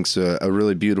which I think is a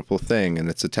really beautiful thing, and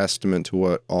it's a testament to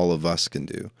what all of us can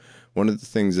do. One of the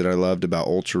things that I loved about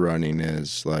ultra running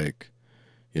is, like,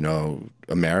 you know,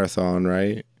 a marathon,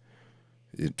 right?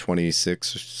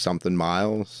 26 something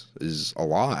miles is a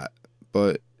lot,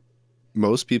 but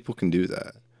most people can do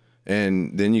that.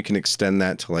 And then you can extend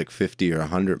that to like 50 or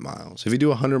 100 miles. If you do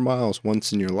 100 miles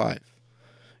once in your life,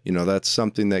 you know, that's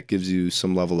something that gives you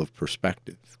some level of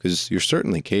perspective, because you're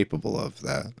certainly capable of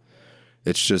that.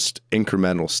 It's just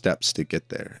incremental steps to get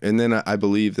there. And then I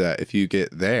believe that if you get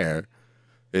there,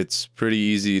 it's pretty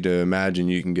easy to imagine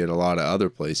you can get a lot of other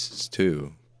places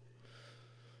too.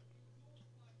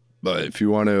 But if you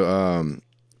want to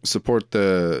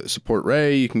support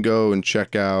Ray, you can go and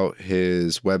check out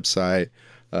his website,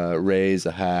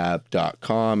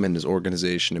 rayzahab.com, and his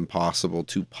organization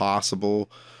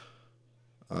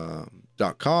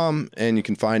impossible2possible.com, and you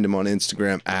can find him on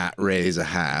Instagram at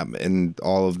rayzahab, and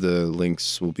all of the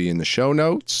links will be in the show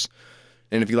notes.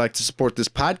 And if you'd like to support this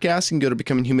podcast, you can go to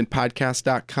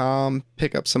becominghumanpodcast.com,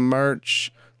 pick up some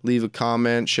merch, leave a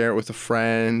comment, share it with a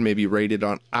friend, maybe rate it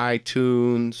on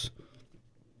iTunes.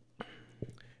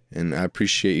 And I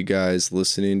appreciate you guys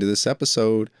listening to this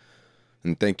episode,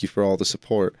 and thank you for all the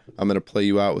support. I'm going to play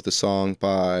you out with a song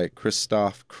by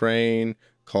Christoph Crane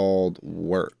called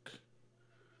Work.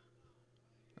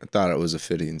 I thought it was a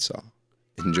fitting song.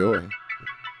 Enjoy.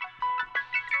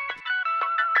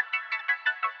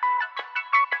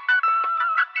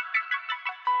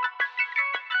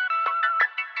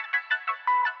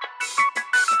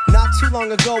 Not too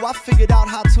long ago, I figured out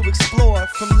how to explore.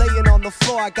 From laying on the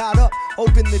floor, I got up,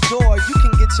 opened the door. You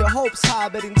can get your hopes high,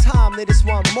 but in time they just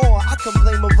want more. I can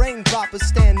blame a raindrop or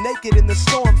stand naked in the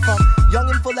storm. From young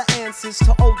and full of answers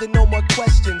to old and no more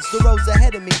questions. The road's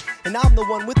ahead of me, and I'm the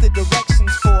one with the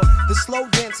directions for. The slow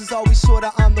dance is always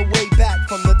shorter on the way back.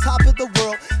 From the top of the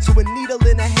world to a needle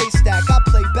in a haystack. I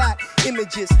play back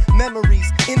images, memories,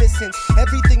 innocence.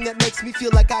 Everything that makes me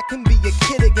feel like I can be a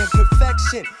kid again.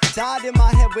 Perfection died in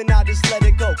my head when I just let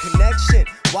it go. Connection,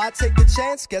 why take the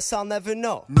chance? Guess I'll never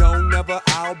know. No, never,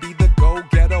 I'll be the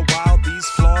go-getter. While these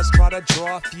flaws try to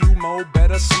draw a few more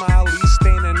better smileys.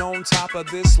 Standing on top of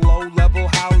this low-level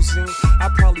housing,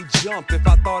 I'd probably jump if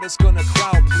I thought it's gonna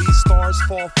crowd. Please, stars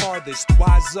fall farthest.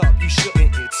 Wise up, you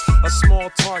shouldn't. It's a small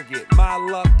target. My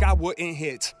luck, I wouldn't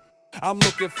hit. I'm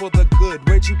looking for the good,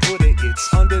 where'd you put it?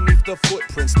 It's underneath the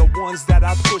footprints, the ones that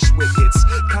I push with. It's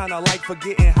kinda like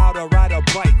forgetting how to ride a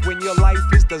bike. When your life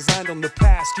is designed on the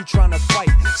past, you trying to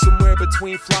fight somewhere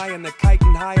between flying a kite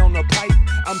and high on a pipe.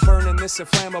 I'm burning this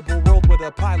inflammable world with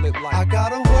a pilot light. I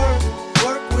gotta work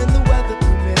when the weather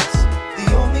permits.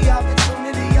 The only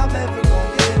opportunity I'm ever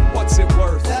gonna get. What's it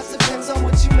worth? That depends on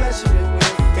what you measure it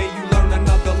with. May you learn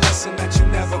another lesson that you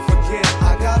never forget.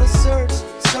 I gotta search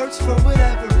for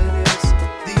whatever it is.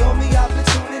 The only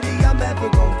opportunity I'm ever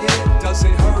gonna get. Does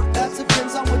it hurt? That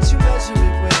depends on what you measure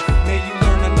it with. May you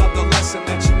learn another lesson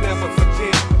that you never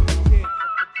forget.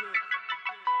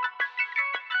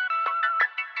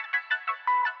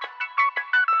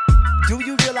 Do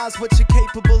you realize what you're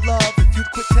capable of? If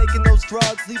you'd quit taking those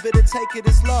drugs, leave it and take it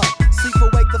as love. Sleep or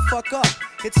wake the fuck up.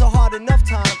 It's a hard enough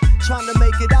time trying to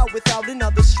make it out without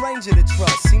another stranger to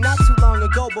trust. See, not too long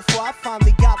ago, before I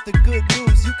finally got the good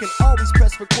news, you can always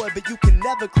press record, but you can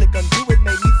never click undo. It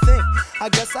made me think, I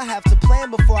guess I have to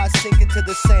plan before I sink into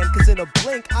the sand, cause in a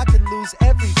blink I could lose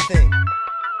everything.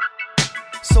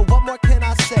 So what more can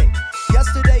I say?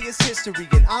 Yesterday is history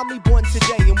and I'm reborn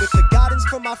today. And with the guidance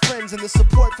from my friends and the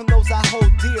support from those I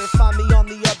hold dear, find me on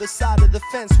the other side of the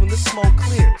fence when the smoke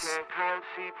clears. You can't climb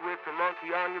sheep with a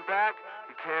monkey on your back.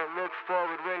 You can't look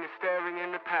forward when you're staring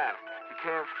in the past. You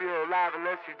can't feel alive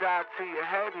unless you dive to your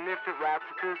head. And if it rocks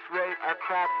at this rate, our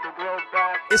crops will grow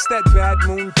back. It's that bad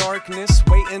moon darkness,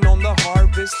 waiting on the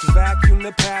harvest. Vacuum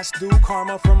the past, do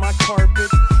karma from my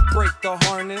carpet. Break the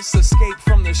harness, escape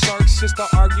from the sharks, just to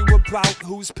argue about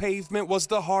whose pavement was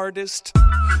the hardest.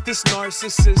 This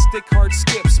narcissistic heart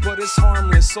skips, but it's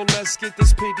harmless, so let's get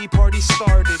this pity party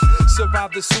started.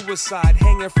 Survive the suicide,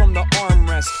 hanging from the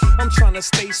armrest. I'm trying to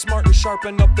stay smart and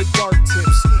sharpen up the dart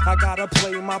tips. I gotta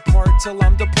play my part till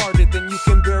I'm departed, then you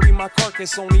can bury my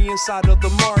carcass on the inside of the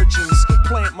margins.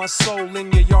 Plant my soul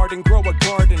in your yard and grow a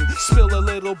garden. Spill a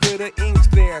little bit of ink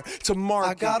there to mark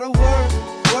I gotta work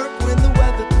when the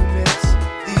weather permits.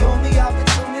 The only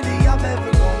opportunity I'm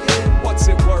ever gonna get. What's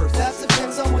it worth? That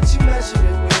depends on what you measure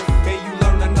it with. May you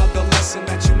learn another lesson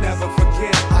that you never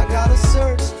forget. I gotta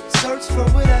search for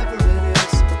whatever